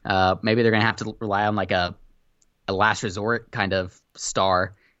 Maybe they're going to have to rely on like a last resort kind of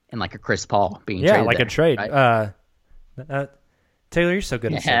star and like a Chris Paul being traded. Yeah, like there, a trade. Right? Taylor, you're so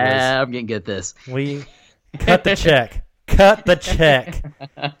good at Yeah, I'm getting good at this. We cut the check. Cut the check.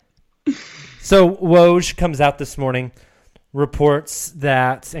 So Woj comes out this morning, reports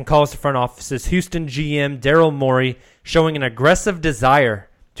that, and calls the front office's Houston GM Daryl Morey showing an aggressive desire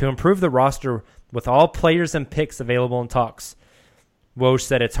to improve the roster with all players and picks available in talks. Woj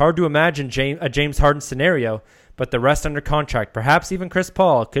said it's hard to imagine a James Harden scenario, but the rest under contract, perhaps even Chris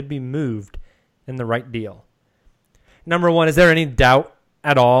Paul, could be moved in the right deal. Number one, is there any doubt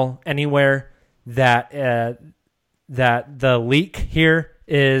at all anywhere that the leak here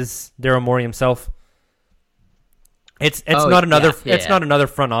is Daryl Morey himself? It's not another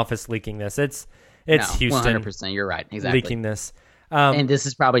front office leaking this. It's Houston 100%. You're right. Exactly. Leaking this. And this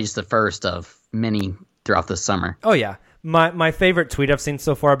is probably just the first of many throughout the summer. Oh yeah. My favorite tweet I've seen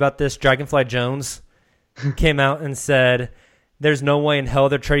so far about this, Dragonfly Jones came out and said, "There's no way in hell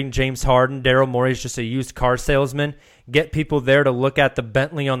they're trading James Harden. Daryl Morey's just a used car salesman. Get people there to look at the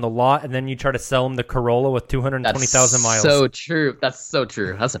Bentley on the lot, and then you try to sell them the Corolla with 220,000 miles." So true. That's so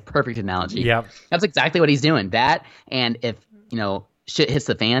true. That's a perfect analogy. Yeah, that's exactly what he's doing. That, and if shit hits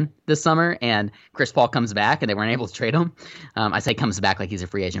the fan this summer and Chris Paul comes back and they weren't able to trade him, I say comes back like he's a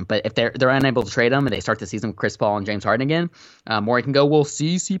free agent, but if they're unable to trade him and they start the season with Chris Paul and James Harden again, Morey can go, "Well,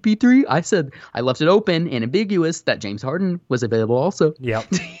 see, CP3, I said I left it open and ambiguous that James Harden was available also." Yep.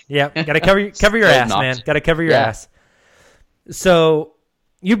 Got to cover your ass, man. Got to cover your ass. So,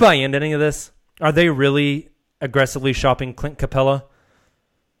 you buy into any of this? Are they really aggressively shopping Clint Capella?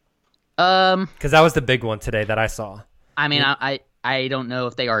 Because that was the big one today that I saw. I mean, I don't know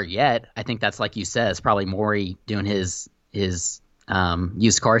if they are yet. I think that's, like you said, it's probably Morey doing his used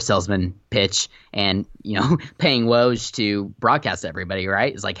car salesman pitch and, paying Woj to broadcast to everybody,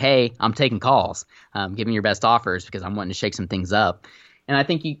 right? It's like, hey, I'm taking calls. Give me your best offers because I'm wanting to shake some things up. And I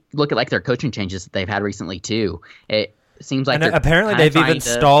think you look at like their coaching changes that they've had recently too. It seems like apparently they've even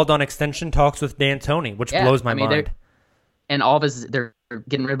stalled on extension talks with D'Antoni, which blows my mind. And all of their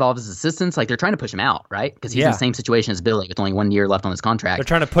getting rid of all of his assistants. Like, they're trying to push him out, right? Because he's in the same situation as Billy with only 1 year left on his contract. They're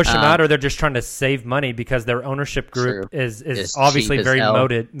trying to push him out, or they're just trying to save money because their ownership group is obviously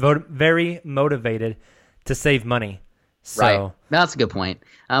very motivated to save money. So. Right. That's a good point.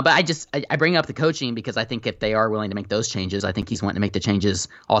 But I bring up the coaching because I think if they are willing to make those changes, I think he's wanting to make the changes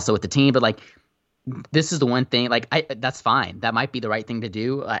also with the team. But, like, this is the one thing, like, that's fine. That might be the right thing to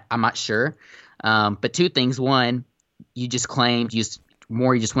do. I'm not sure. But two things. One, you just claimed you just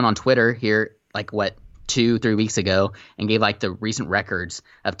went on Twitter here, like, 2-3 weeks ago, and gave, like, the recent records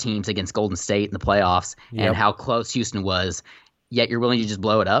of teams against Golden State in the playoffs and how close Houston was, yet you're willing to just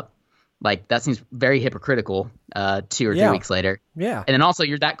blow it up. Like, that seems very hypocritical 2 or 3 weeks later. Yeah. And then also,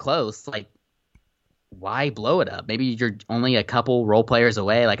 you're that close. Like, why blow it up? Maybe you're only a couple role players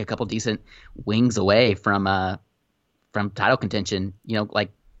away, like a couple decent wings away from title contention. You know,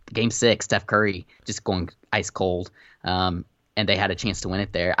 like Game 6, Steph Curry just going ice cold, and they had a chance to win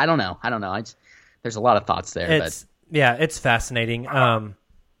it there. I don't know. There's a lot of thoughts there. It's fascinating.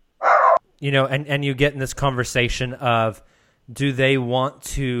 You know, and you get in this conversation of, do they want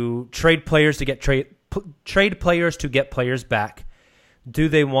to trade players to get trade players to get players back? Do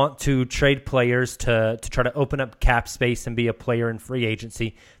they want to trade players to try to open up cap space and be a player in free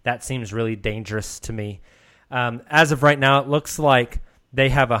agency? That seems really dangerous to me. As of right now, it looks like they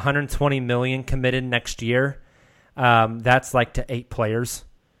have $120 million committed next year. That's like to 8 players.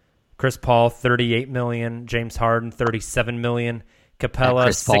 Chris Paul, $38 million. James Harden, $37 million. Capella,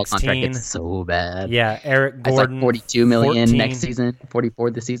 Chris Paul 16. contract gets so bad. Yeah, Eric Gordon, like $42 million 14. next season,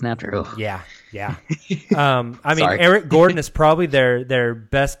 44 the season after. Ugh. Yeah. I mean, Eric Gordon is probably their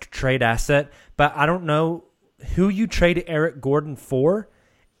best trade asset, but I don't know who you trade Eric Gordon for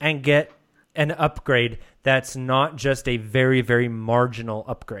and get an upgrade that's not just a very, very marginal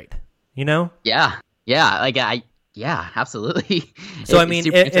upgrade. You know? Yeah. Yeah, absolutely. So I mean,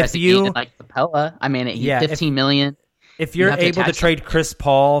 if you like Capella, I mean, $15 million. If you're able to trade Chris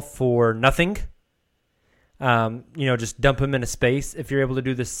Paul for nothing, just dump him into space. If you're able to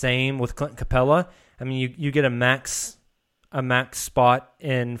do the same with Clint Capella, I mean, you get a max spot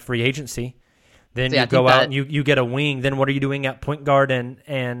in free agency. Then you go out and you get a wing. Then what are you doing at point guard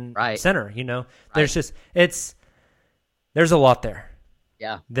and center? You know, there's there's a lot there.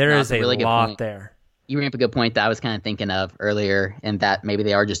 Yeah, there is a lot there. You bring up a good point that I was kind of thinking of earlier, and that maybe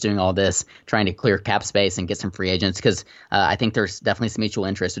they are just doing all this trying to clear cap space and get some free agents, because I think there's definitely some mutual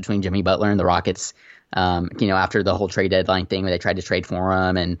interest between Jimmy Butler and the Rockets. After the whole trade deadline thing where they tried to trade for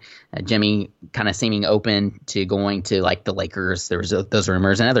him, and Jimmy kind of seeming open to going to like the Lakers. There was those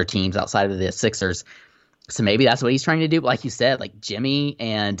rumors, and other teams outside of the Sixers. So maybe that's what he's trying to do. But like you said, like Jimmy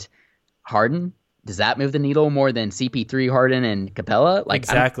and Harden, does that move the needle more than CP3, Harden, and Capella? Like,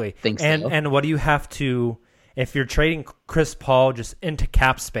 exactly. I don't think so. And what do you have to, if you're trading Chris Paul just into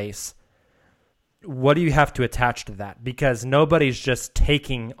cap space, what do you have to attach to that? Because nobody's just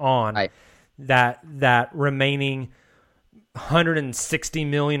taking on that remaining $160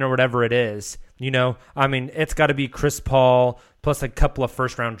 million or whatever it is. You know, I mean, it's got to be Chris Paul plus a couple of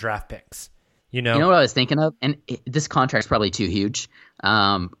first-round draft picks. You know what I was thinking of? And this contract's probably too huge.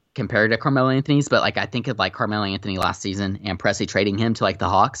 Compared to Carmelo Anthony's, but like I think of like Carmelo Anthony last season and Presti trading him to like the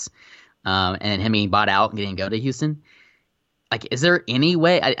Hawks, and him being bought out and getting go to Houston. Like, is there any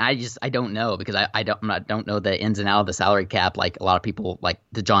way? I don't know, because I don't know the ins and outs of the salary cap like a lot of people like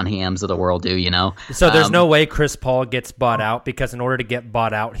the John Hams of the world do. You know, so there's no way Chris Paul gets bought out, because in order to get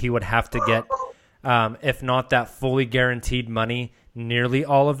bought out, he would have to get, if not that fully guaranteed money, nearly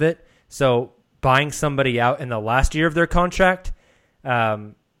all of it. So buying somebody out in the last year of their contract.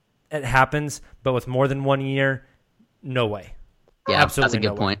 It happens, but with more than 1 year, no way. Yeah, absolutely, that's a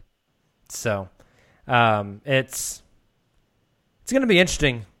good point. So, it's going to be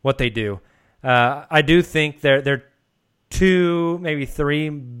interesting what they do. I do think they're 2, maybe 3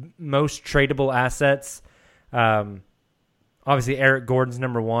 most tradable assets. Obviously, Eric Gordon's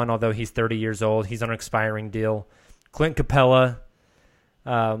number 1, although he's 30 years old. He's on an expiring deal. Clint Capella,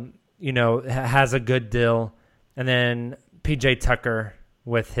 has a good deal, and then PJ Tucker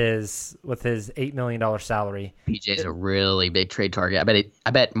with his $8 million salary. PJ's a really big trade target.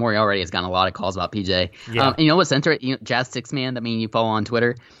 I bet Maury already has gotten a lot of calls about PJ. Yeah. And you know what's interesting? Jazz Six Man, that you follow on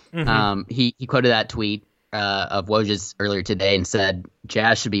Twitter. Mm-hmm. He quoted that tweet of Woj's earlier today and said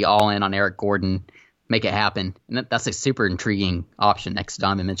Jazz should be all in on Eric Gordon, make it happen. And that's a super intriguing option next to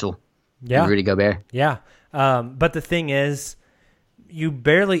Donovan Mitchell. Yeah. And Rudy Gobert. Yeah. But the thing is, you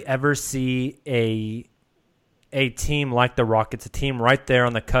barely ever see a team like the Rockets, a team right there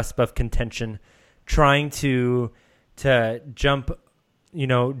on the cusp of contention, trying to jump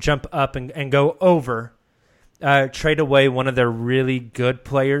up and go over trade away one of their really good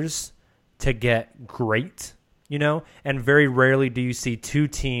players to get great, and very rarely do you see two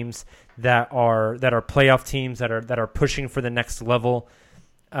teams that are playoff teams that are pushing for the next level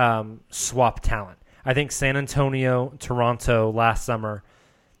swap talent. I think San Antonio, Toronto last summer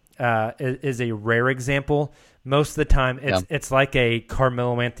is a rare example. Most of the time, it's like a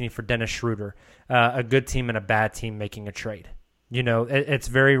Carmelo Anthony for Dennis Schroeder, a good team and a bad team making a trade. It's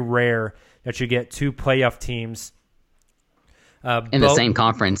very rare that you get two playoff teams in the same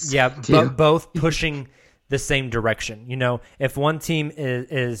conference. Yeah, both pushing the same direction. If one team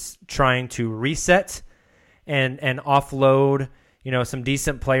is trying to reset and offload, some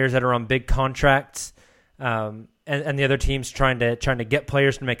decent players that are on big contracts, and the other team's trying to get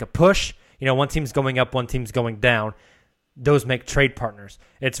players to make a push. One team's going up, one team's going down. Those make trade partners.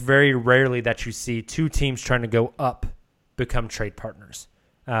 It's very rarely that you see two teams trying to go up become trade partners.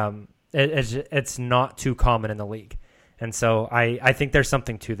 It's not too common in the league. And so I think there's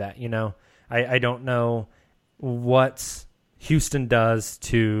something to that. I don't know what Houston does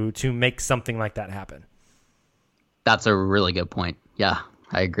to make something like that happen. That's a really good point. Yeah,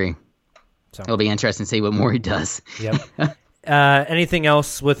 I agree. So it'll be interesting to see what more he does. Yep. Anything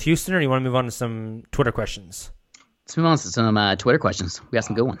else with Houston, or do you want to move on to some Twitter questions? Let's move on to some Twitter questions. We got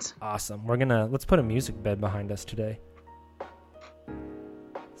some good ones. Awesome. Let's put a music bed behind us today.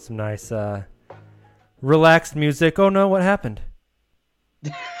 Some nice relaxed music. Oh no, what happened?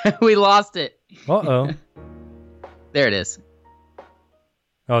 We lost it. Uh-oh. There it is.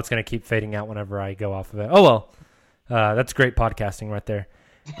 Oh, it's going to keep fading out whenever I go off of it. Oh, well. That's great podcasting right there.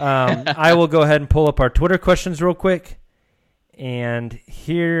 I will go ahead and pull up our Twitter questions real quick. And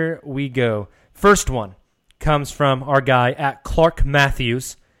here we go. First one comes from our guy at Clark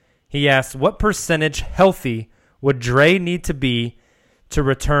Matthews. He asks, what percentage healthy would Dre need to be to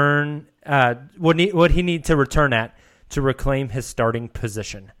return? Would he need to return at to reclaim his starting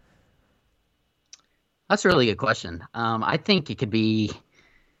position? That's a really good question. I think it could be,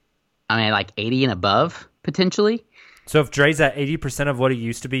 like 80 and above, potentially. So if Dre's at 80% of what he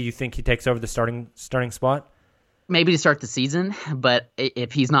used to be, you think he takes over the starting spot? Maybe to start the season, but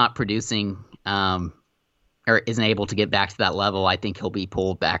if he's not producing or isn't able to get back to that level, I think he'll be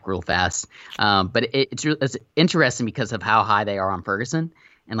pulled back real fast. But it's interesting because of how high they are on Ferguson.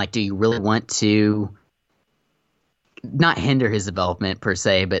 And, do you really want to not hinder his development per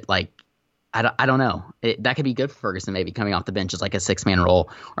se, but, I don't know. That could be good for Ferguson, maybe coming off the bench as a 6-man role,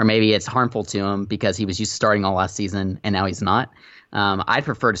 or maybe it's harmful to him because he was used to starting all last season and now he's not. I'd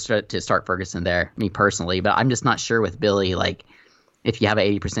prefer to start Ferguson there, me personally, but I'm just not sure with Billy. If you have an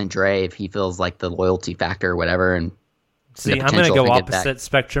 80% Dre, if he feels like the loyalty factor or whatever, and see, I'm going to go opposite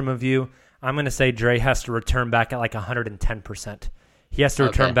spectrum of you. I'm going to say Dre has to return back at 110%. He has to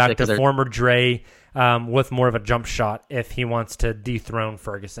return back to former Dre with more of a jump shot if he wants to dethrone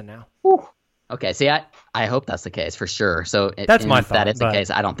Ferguson now. Whew. Okay, see, I hope that's the case for sure. So that's my thought. If that is the case,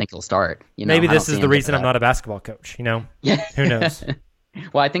 I don't think he'll start. Maybe this is the reason I'm not a basketball coach. Yeah. Who knows?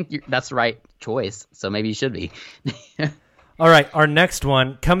 Well, I think that's the right choice. So maybe you should be. All right, our next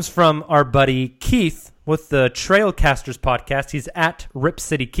one comes from our buddy Keith with the Trailcasters podcast. He's at Rip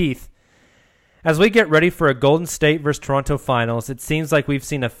City Keith. As we get ready for a Golden State versus Toronto finals, it seems like we've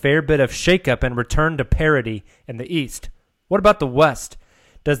seen a fair bit of shakeup and return to parity in the East. What about the West?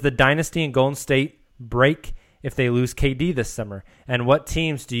 Does the dynasty in Golden State break if they lose KD this summer? And what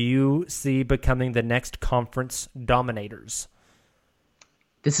teams do you see becoming the next conference dominators?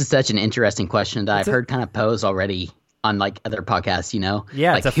 This is such an interesting question that I've heard kind of posed already on other podcasts,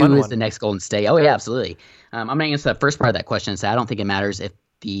 Yeah, it's a fun who is one. the next Golden State? Oh, yeah, absolutely. I'm going to answer the first part of that question and say I don't think it matters if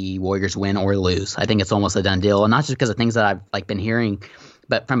the Warriors win or lose. I think it's almost a done deal, and not just because of things that I've been hearing,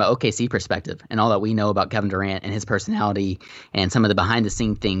 but from an OKC perspective and all that we know about Kevin Durant and his personality and some of the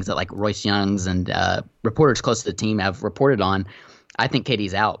behind-the-scenes things that Royce Young's and reporters close to the team have reported on, I think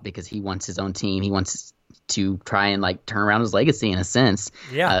KD's out because he wants his own team. He wants to try and turn around his legacy in a sense.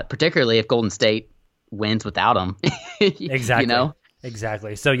 Yeah. Particularly if Golden State wins without him. Exactly.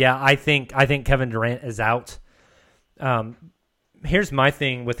 Exactly. So yeah, I think Kevin Durant is out. Here's my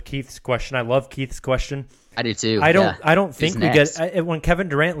thing with Keith's question. I love Keith's question. I do too. I don't think we get when Kevin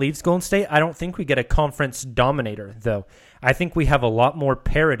Durant leaves Golden State. I don't think we get a conference dominator though. I think we have a lot more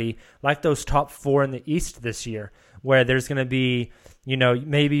parity, like those top four in the East this year, where there's going to be,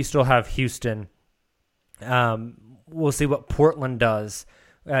 maybe you still have Houston. We'll see what Portland does.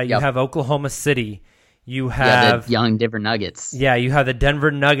 You have Oklahoma City. You have the young Denver Nuggets. Yeah, you have the Denver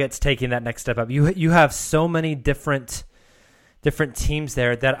Nuggets taking that next step up. You have so many different teams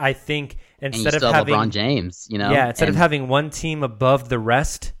there that I think instead of having LeBron James, instead of having one team above the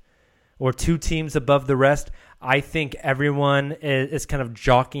rest or two teams above the rest, I think everyone is kind of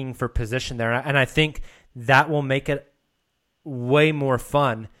jockeying for position there. And I think that will make it way more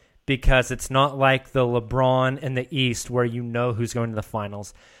fun because it's not like the LeBron in the East where you know who's going to the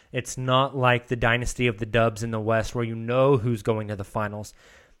finals. It's not like the dynasty of the Dubs in the West where you know who's going to the finals.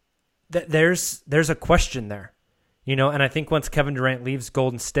 There's a question there, and I think once Kevin Durant leaves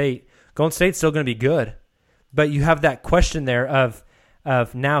Golden State's still going to be good. But you have that question there of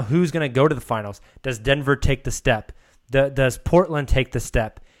now who's going to go to the finals? Does Denver take the step? Does Portland take the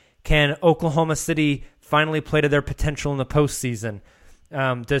step? Can Oklahoma City finally play to their potential in the postseason?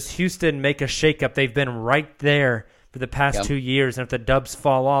 Does Houston make a shakeup? They've been right there for the past 2 years, and if the Dubs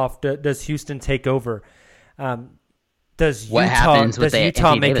fall off, does Houston take over? Does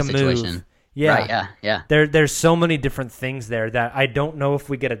Utah make a move? Yeah, right, yeah. There's so many different things there that I don't know if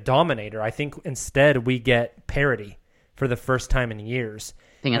we get a dominator. I think instead we get parity for the first time in years.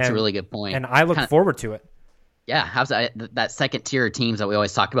 I think that's a really good point. And I look forward to it. Yeah, how's that second tier of teams that we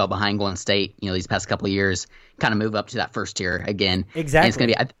always talk about behind Golden State, these past couple of years, kind of move up to that first tier again. Exactly.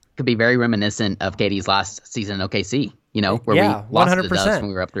 And it's could be very reminiscent of KD's last season in OKC, where we lost 100%. to the Dubs when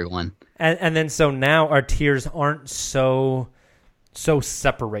we were up 3-1. And then so now our tiers aren't so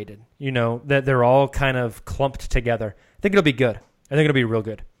separated, that they're all kind of clumped together. I think it'll be good. I think it'll be real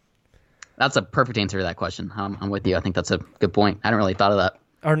good. That's a perfect answer to that question. I'm with you. I think that's a good point. I hadn't really thought of that.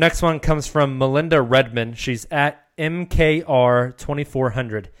 Our next one comes from Melinda Redman. She's at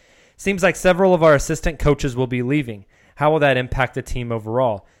MKR2400. Seems like several of our assistant coaches will be leaving. How will that impact the team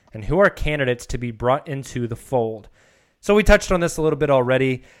overall? And who are candidates to be brought into the fold? So we touched on this a little bit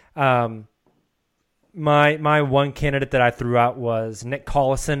already. My one candidate that I threw out was Nick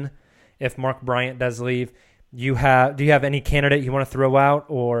Collison. If Mark Bryant does leave, do you have any candidate you want to throw out,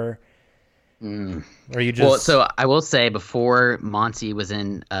 or are you just? Well, so I will say before Monty was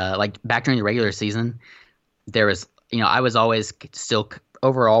in, back during the regular season, there was, I was always still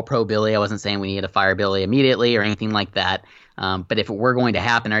overall pro Billy. I wasn't saying we needed to fire Billy immediately or anything like that. But if it were going to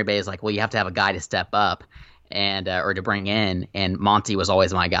happen, everybody's like, well, you have to have a guy to step up and or to bring in. And Monty was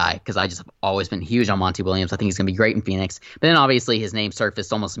always my guy because I just have always been huge on Monty Williams. I think he's going to be great in Phoenix. But then obviously his name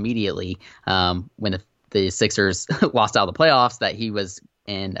surfaced almost immediately when the Sixers lost out of the playoffs that he was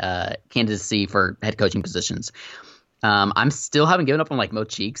in candidacy for head coaching positions. I'm still haven't given up on Mo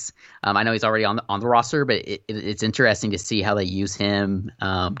Cheeks. I know he's already on the roster, but it's interesting to see how they use him.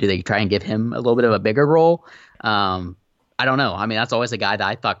 Do they try and give him a little bit of a bigger role? I don't know. I mean, that's always a guy that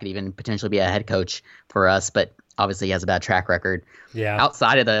I thought could even potentially be a head coach for us, but obviously he has a bad track record. Yeah.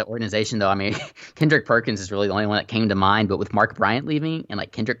 Outside of the organization, though, I mean, Kendrick Perkins is really the only one that came to mind. But with Mark Bryant leaving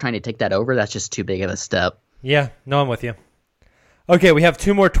and Kendrick trying to take that over, that's just too big of a step. Yeah. No, I'm with you. Okay, we have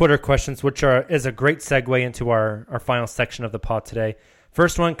two more Twitter questions, which is a great segue into our final section of the pod today.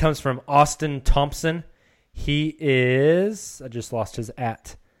 First one comes from Austin Thompson. He is, I just lost his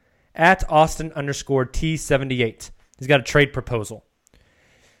at Austin_T78. He's got a trade proposal.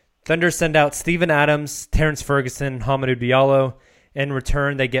 Thunder send out Steven Adams, Terrence Ferguson, Hamidou Diallo. In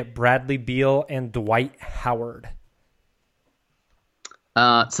return, they get Bradley Beal and Dwight Howard.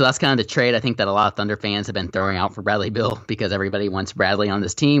 So that's kind of the trade I think that a lot of Thunder fans have been throwing out for Bradley Beal because everybody wants Bradley on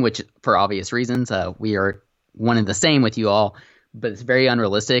this team, which for obvious reasons. We are one and the same with you all, but it's very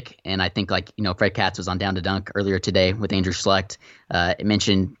unrealistic. And I think Fred Katz was on Down to Dunk earlier today with Andrew Schlecht. It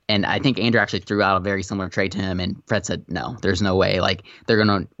mentioned, and I think Andrew actually threw out a very similar trade to him, and Fred said, no, there's no way. They're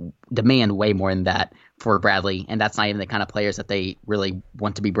going to demand way more than that for Bradley, and that's not even the kind of players that they really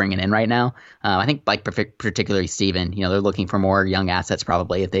want to be bringing in right now. I think particularly Steven, they're looking for more young assets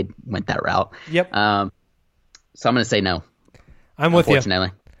probably if they went that route. Yep. So I'm going to say no. I'm with you.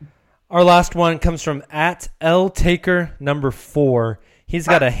 Unfortunately. Our last one comes from at LTaker4. He's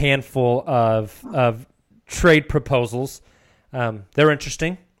got a handful of trade proposals. They're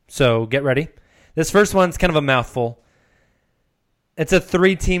interesting, so get ready. This first one's kind of a mouthful. It's a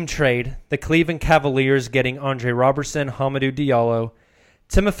 3-team trade. The Cleveland Cavaliers getting Andre Robertson, Hamidou Diallo,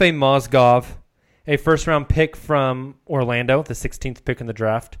 Timofey Mozgov, a first-round pick from Orlando, the 16th pick in the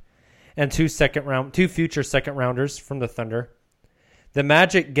draft, and two future second-rounders from the Thunder. The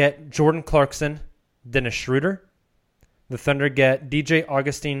Magic get Jordan Clarkson, Dennis Schroeder. The Thunder get DJ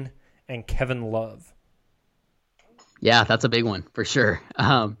Augustine and Kevin Love. Yeah, that's a big one for sure.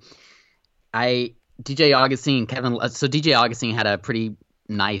 DJ Augustine, Kevin. So DJ Augustine had a pretty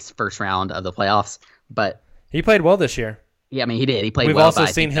nice first round of the playoffs, but he played well this year. Yeah, I mean he did. He played. We've well. Also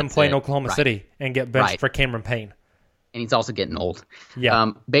seen him play in Oklahoma City and get benched Right. for Cameron Payne. And he's also getting old.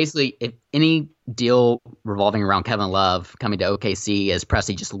 Yeah. Basically, if any deal revolving around Kevin Love coming to OKC is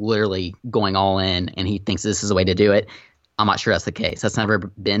Presti just literally going all in, and he thinks this is the way to do it. I'm not sure that's the case. That's never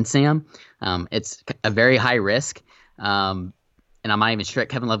been Sam. It's a very high risk. And I'm not even sure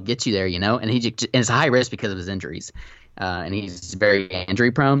Kevin Love gets you there, and and it's a high risk because of his injuries. And he's very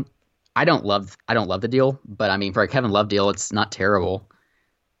injury prone. I don't love the deal, but I mean, for a Kevin Love deal, it's not terrible.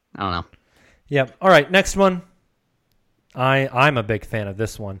 I don't know. Yep. All right, next one. I'm a big fan of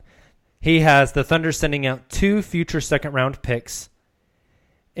this one. He has the Thunder sending out 2 future second-round picks.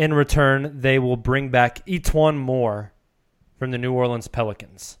 In return, they will bring back E'Twaun Moore from the New Orleans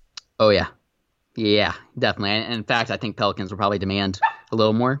Pelicans. Oh, yeah. Yeah, definitely. And in fact, I think Pelicans will probably demand a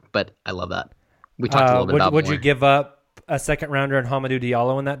little more, but I love that. We talked a little bit about Would more. you give up a second-rounder and Hamidou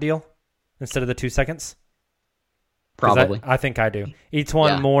Diallo in that deal instead of the 2 seconds? Probably. I think I do.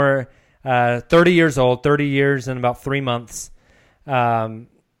 E'Twaun Moore, 30 years old, 30 years and about 3 months.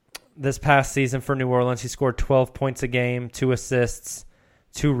 This past season for New Orleans, he scored 12 points a game, 2 assists,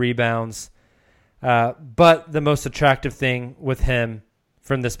 2 rebounds. But the most attractive thing with him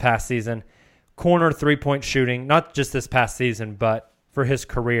from this past season, corner 3-point shooting, not just this past season, but for his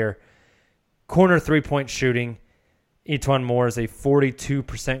career. Corner 3-point shooting, E'Twaun Moore is a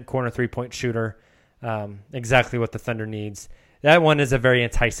 42% corner 3-point shooter, exactly what the Thunder needs. That one is a very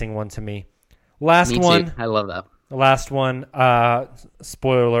enticing one to me. Me too. I love that. The last one,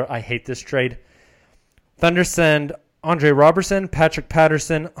 spoiler alert, I hate this trade. Thunder send Andre Robertson, Patrick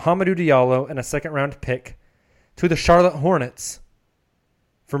Patterson, Hamidou Diallo, and a second-round pick to the Charlotte Hornets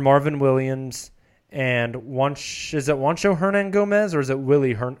for Marvin Williams and is it Juancho Hernan Gomez or is it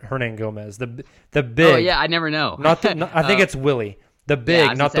Willie Hernan Gomez? The big. Oh yeah, I never know. I think it's Willie. The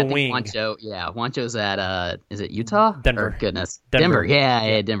big, not the wing. Juancho's at is it Utah? Denver. Goodness. Denver.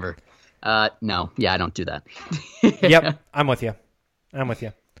 Yeah, Denver. No, I don't do that. Yep, I'm with you.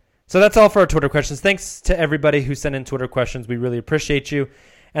 So that's all for our Twitter questions. Thanks to everybody who sent in Twitter questions. We really appreciate you.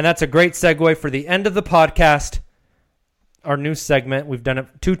 And that's a great segue for the end of the podcast, our new segment. We've done it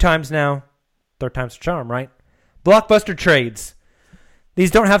 2 times now. 3rd time's a charm, right? Blockbuster trades.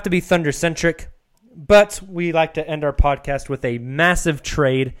 These don't have to be Thunder-centric, but we like to end our podcast with a massive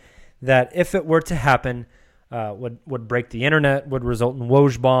trade that, if it were to happen, would break the internet, would result in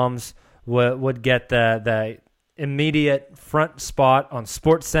Woj bombs, would get the immediate front spot on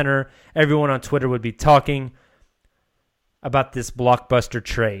SportsCenter. Everyone on Twitter would be talking about this blockbuster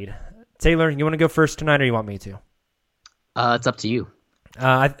trade. Taylor, you want to go first tonight, or you want me to? It's up to you.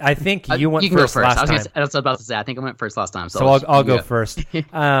 I think you went first last time. I was about to say, I think I went first last time. So I'll go first.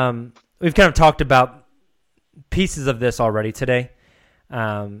 We've kind of talked about pieces of this already today.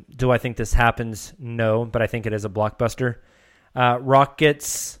 Do I think this happens? No, but I think it is a blockbuster.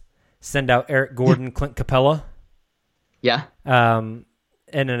 Rockets send out Eric Gordon, Clint Capella. Yeah. In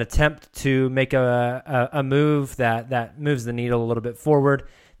an attempt to make a move that moves the needle a little bit forward,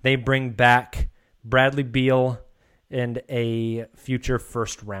 they bring back Bradley Beal and a future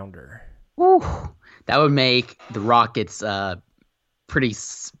first rounder. Ooh, that would make the Rockets pretty.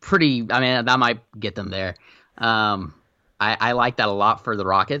 I mean, that might get them there. I like that a lot for the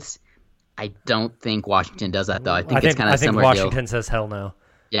Rockets. I don't think Washington does that, though. I think it's kind of similar. I think Washington says hell no.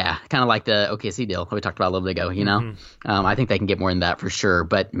 Yeah, kind of like the OKC deal we talked about a little bit ago, Mm-hmm. I think they can get more than that for sure.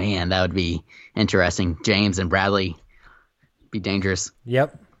 But, man, that would be interesting. James and Bradley be dangerous.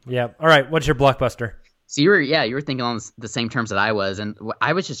 Yep. All right, what's your blockbuster? So you were thinking on the same terms that I was. And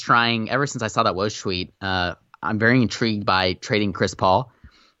I was just trying, ever since I saw that Woj tweet, I'm very intrigued by trading Chris Paul.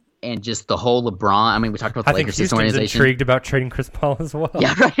 And just the whole LeBron. I mean, we talked about the Lakers Houston's organization. Intrigued about trading Chris Paul as well.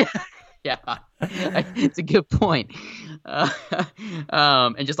 Yeah, right. Yeah, it's a good point.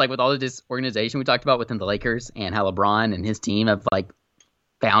 And just like with all of this organization we talked about within the Lakers and how LeBron and his team have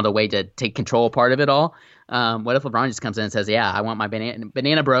found a way to take control part of it all. What if LeBron just comes in and says, "Yeah, I want my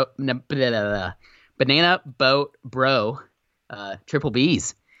banana boat bro, triple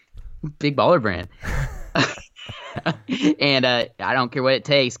B's, big baller brand." And I don't care what it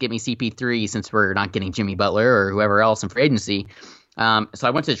takes. Get me CP3 since we're not getting Jimmy Butler or whoever else in free agency. So I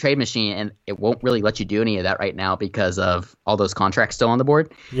went to the trade machine, and it won't really let you do any of that right now because of all those contracts still on the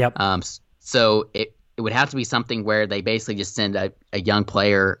board. Yep. So it would have to be something where they basically just send a young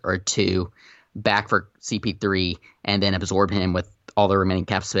player or two back for CP3 and then absorb him with all the remaining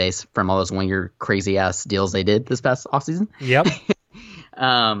cap space from all those one-year crazy-ass deals they did this past offseason. Yep.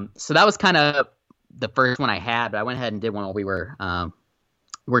 So that was kind of the first one I had, but I went ahead and did one while we were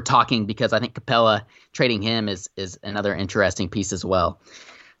talking because I think Capella trading him is another interesting piece as well.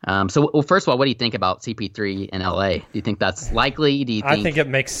 So first of all, what do you think about CP3 in LA? Do you think that's likely? I think it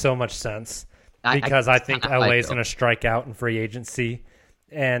makes so much sense because I think LA is going to strike out in free agency,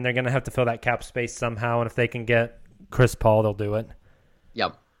 and they're going to have to fill that cap space somehow. And if they can get Chris Paul, they'll do it.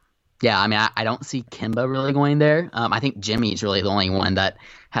 Yep. Yeah, I mean, I don't see Kemba really going there. I think Jimmy's really the only one that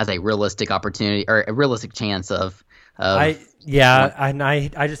has a realistic opportunity or a realistic chance of. I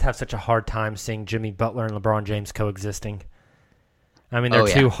just have such a hard time seeing Jimmy Butler and LeBron James coexisting. I mean, they're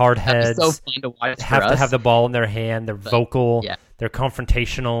two hard heads. So fun to watch. Have to have the ball in their hand. They're vocal. Yeah. They're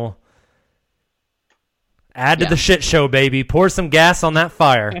confrontational. Add to the shit show, baby. Pour some gas on that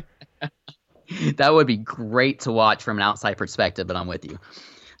fire. That would be great to watch from an outside perspective, but I'm with you.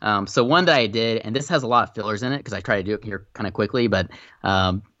 So one that I did, and this has a lot of fillers in it because I try to do it here kind of quickly, but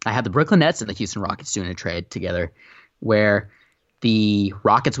I had the Brooklyn Nets and the Houston Rockets doing a trade together where the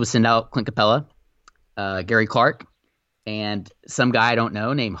Rockets would send out Clint Capella, Gary Clark, and some guy I don't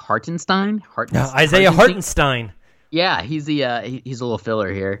know named Hartenstein. Isaiah Hartenstein. Yeah, he's a little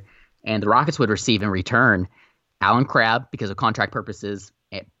filler here. And the Rockets would receive in return Alan Crabb because of contract purposes,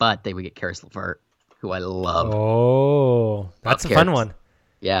 but they would get Karis LeVert, who I love. Oh, that's a fun one.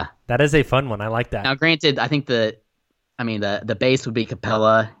 Yeah. That is a fun one. I like that. Now, granted, I think the base would be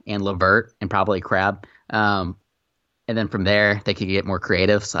Capella and LeVert and probably Crabb. And then from there, they could get more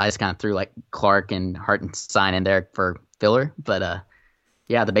creative. So I just kind of threw like Clark and Hartenstein in there for filler. But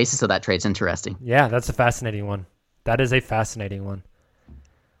the basis of that trade's interesting. Yeah, that's a fascinating one. That is a fascinating one.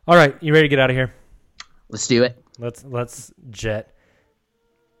 All right, you ready to get out of here? Let's do it. Let's jet.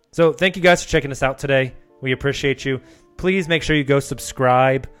 So thank you guys for checking us out today. We appreciate you. Please make sure you go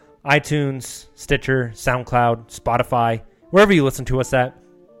subscribe. iTunes, Stitcher, SoundCloud, Spotify, wherever you listen to us at.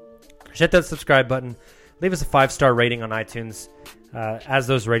 Hit that subscribe button. Leave us a 5-star rating on iTunes. As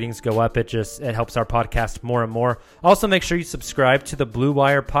those ratings go up, it helps our podcast more and more. Also, make sure you subscribe to the Blue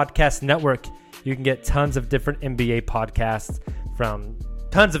Wire Podcast Network. You can get tons of different NBA podcasts from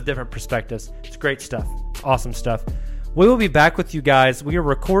tons of different perspectives. It's great stuff. It's awesome stuff. We will be back with you guys. We are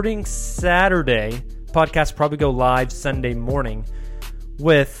recording Saturday. Podcast probably go live Sunday morning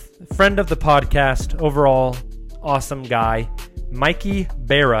with friend of the podcast, overall awesome guy, Mikey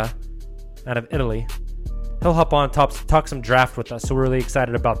Berra out of Italy. He'll hop on talk some draft with us, so we're really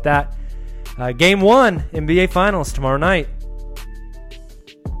excited about that. Game 1, NBA Finals tomorrow night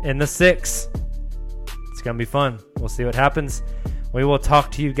in the 6. It's going to be fun. We'll see what happens. We will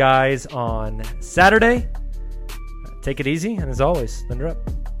talk to you guys on Saturday. Take it easy, and as always, Thunder up.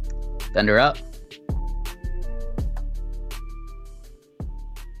 Thunder up.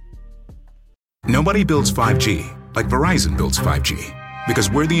 Nobody builds 5G like Verizon builds 5G.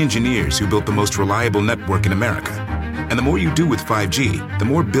 Because we're the engineers who built the most reliable network in America. And the more you do with 5G, the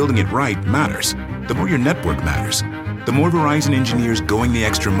more building it right matters. The more your network matters. The more Verizon engineers going the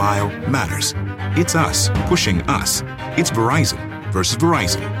extra mile matters. It's us pushing us. It's Verizon versus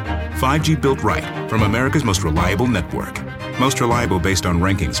Verizon. 5G built right from America's most reliable network. Most reliable based on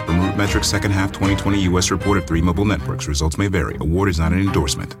rankings from RootMetrics second half 2020 U.S. report of 3 mobile networks. Results may vary. Award is not an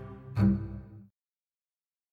endorsement.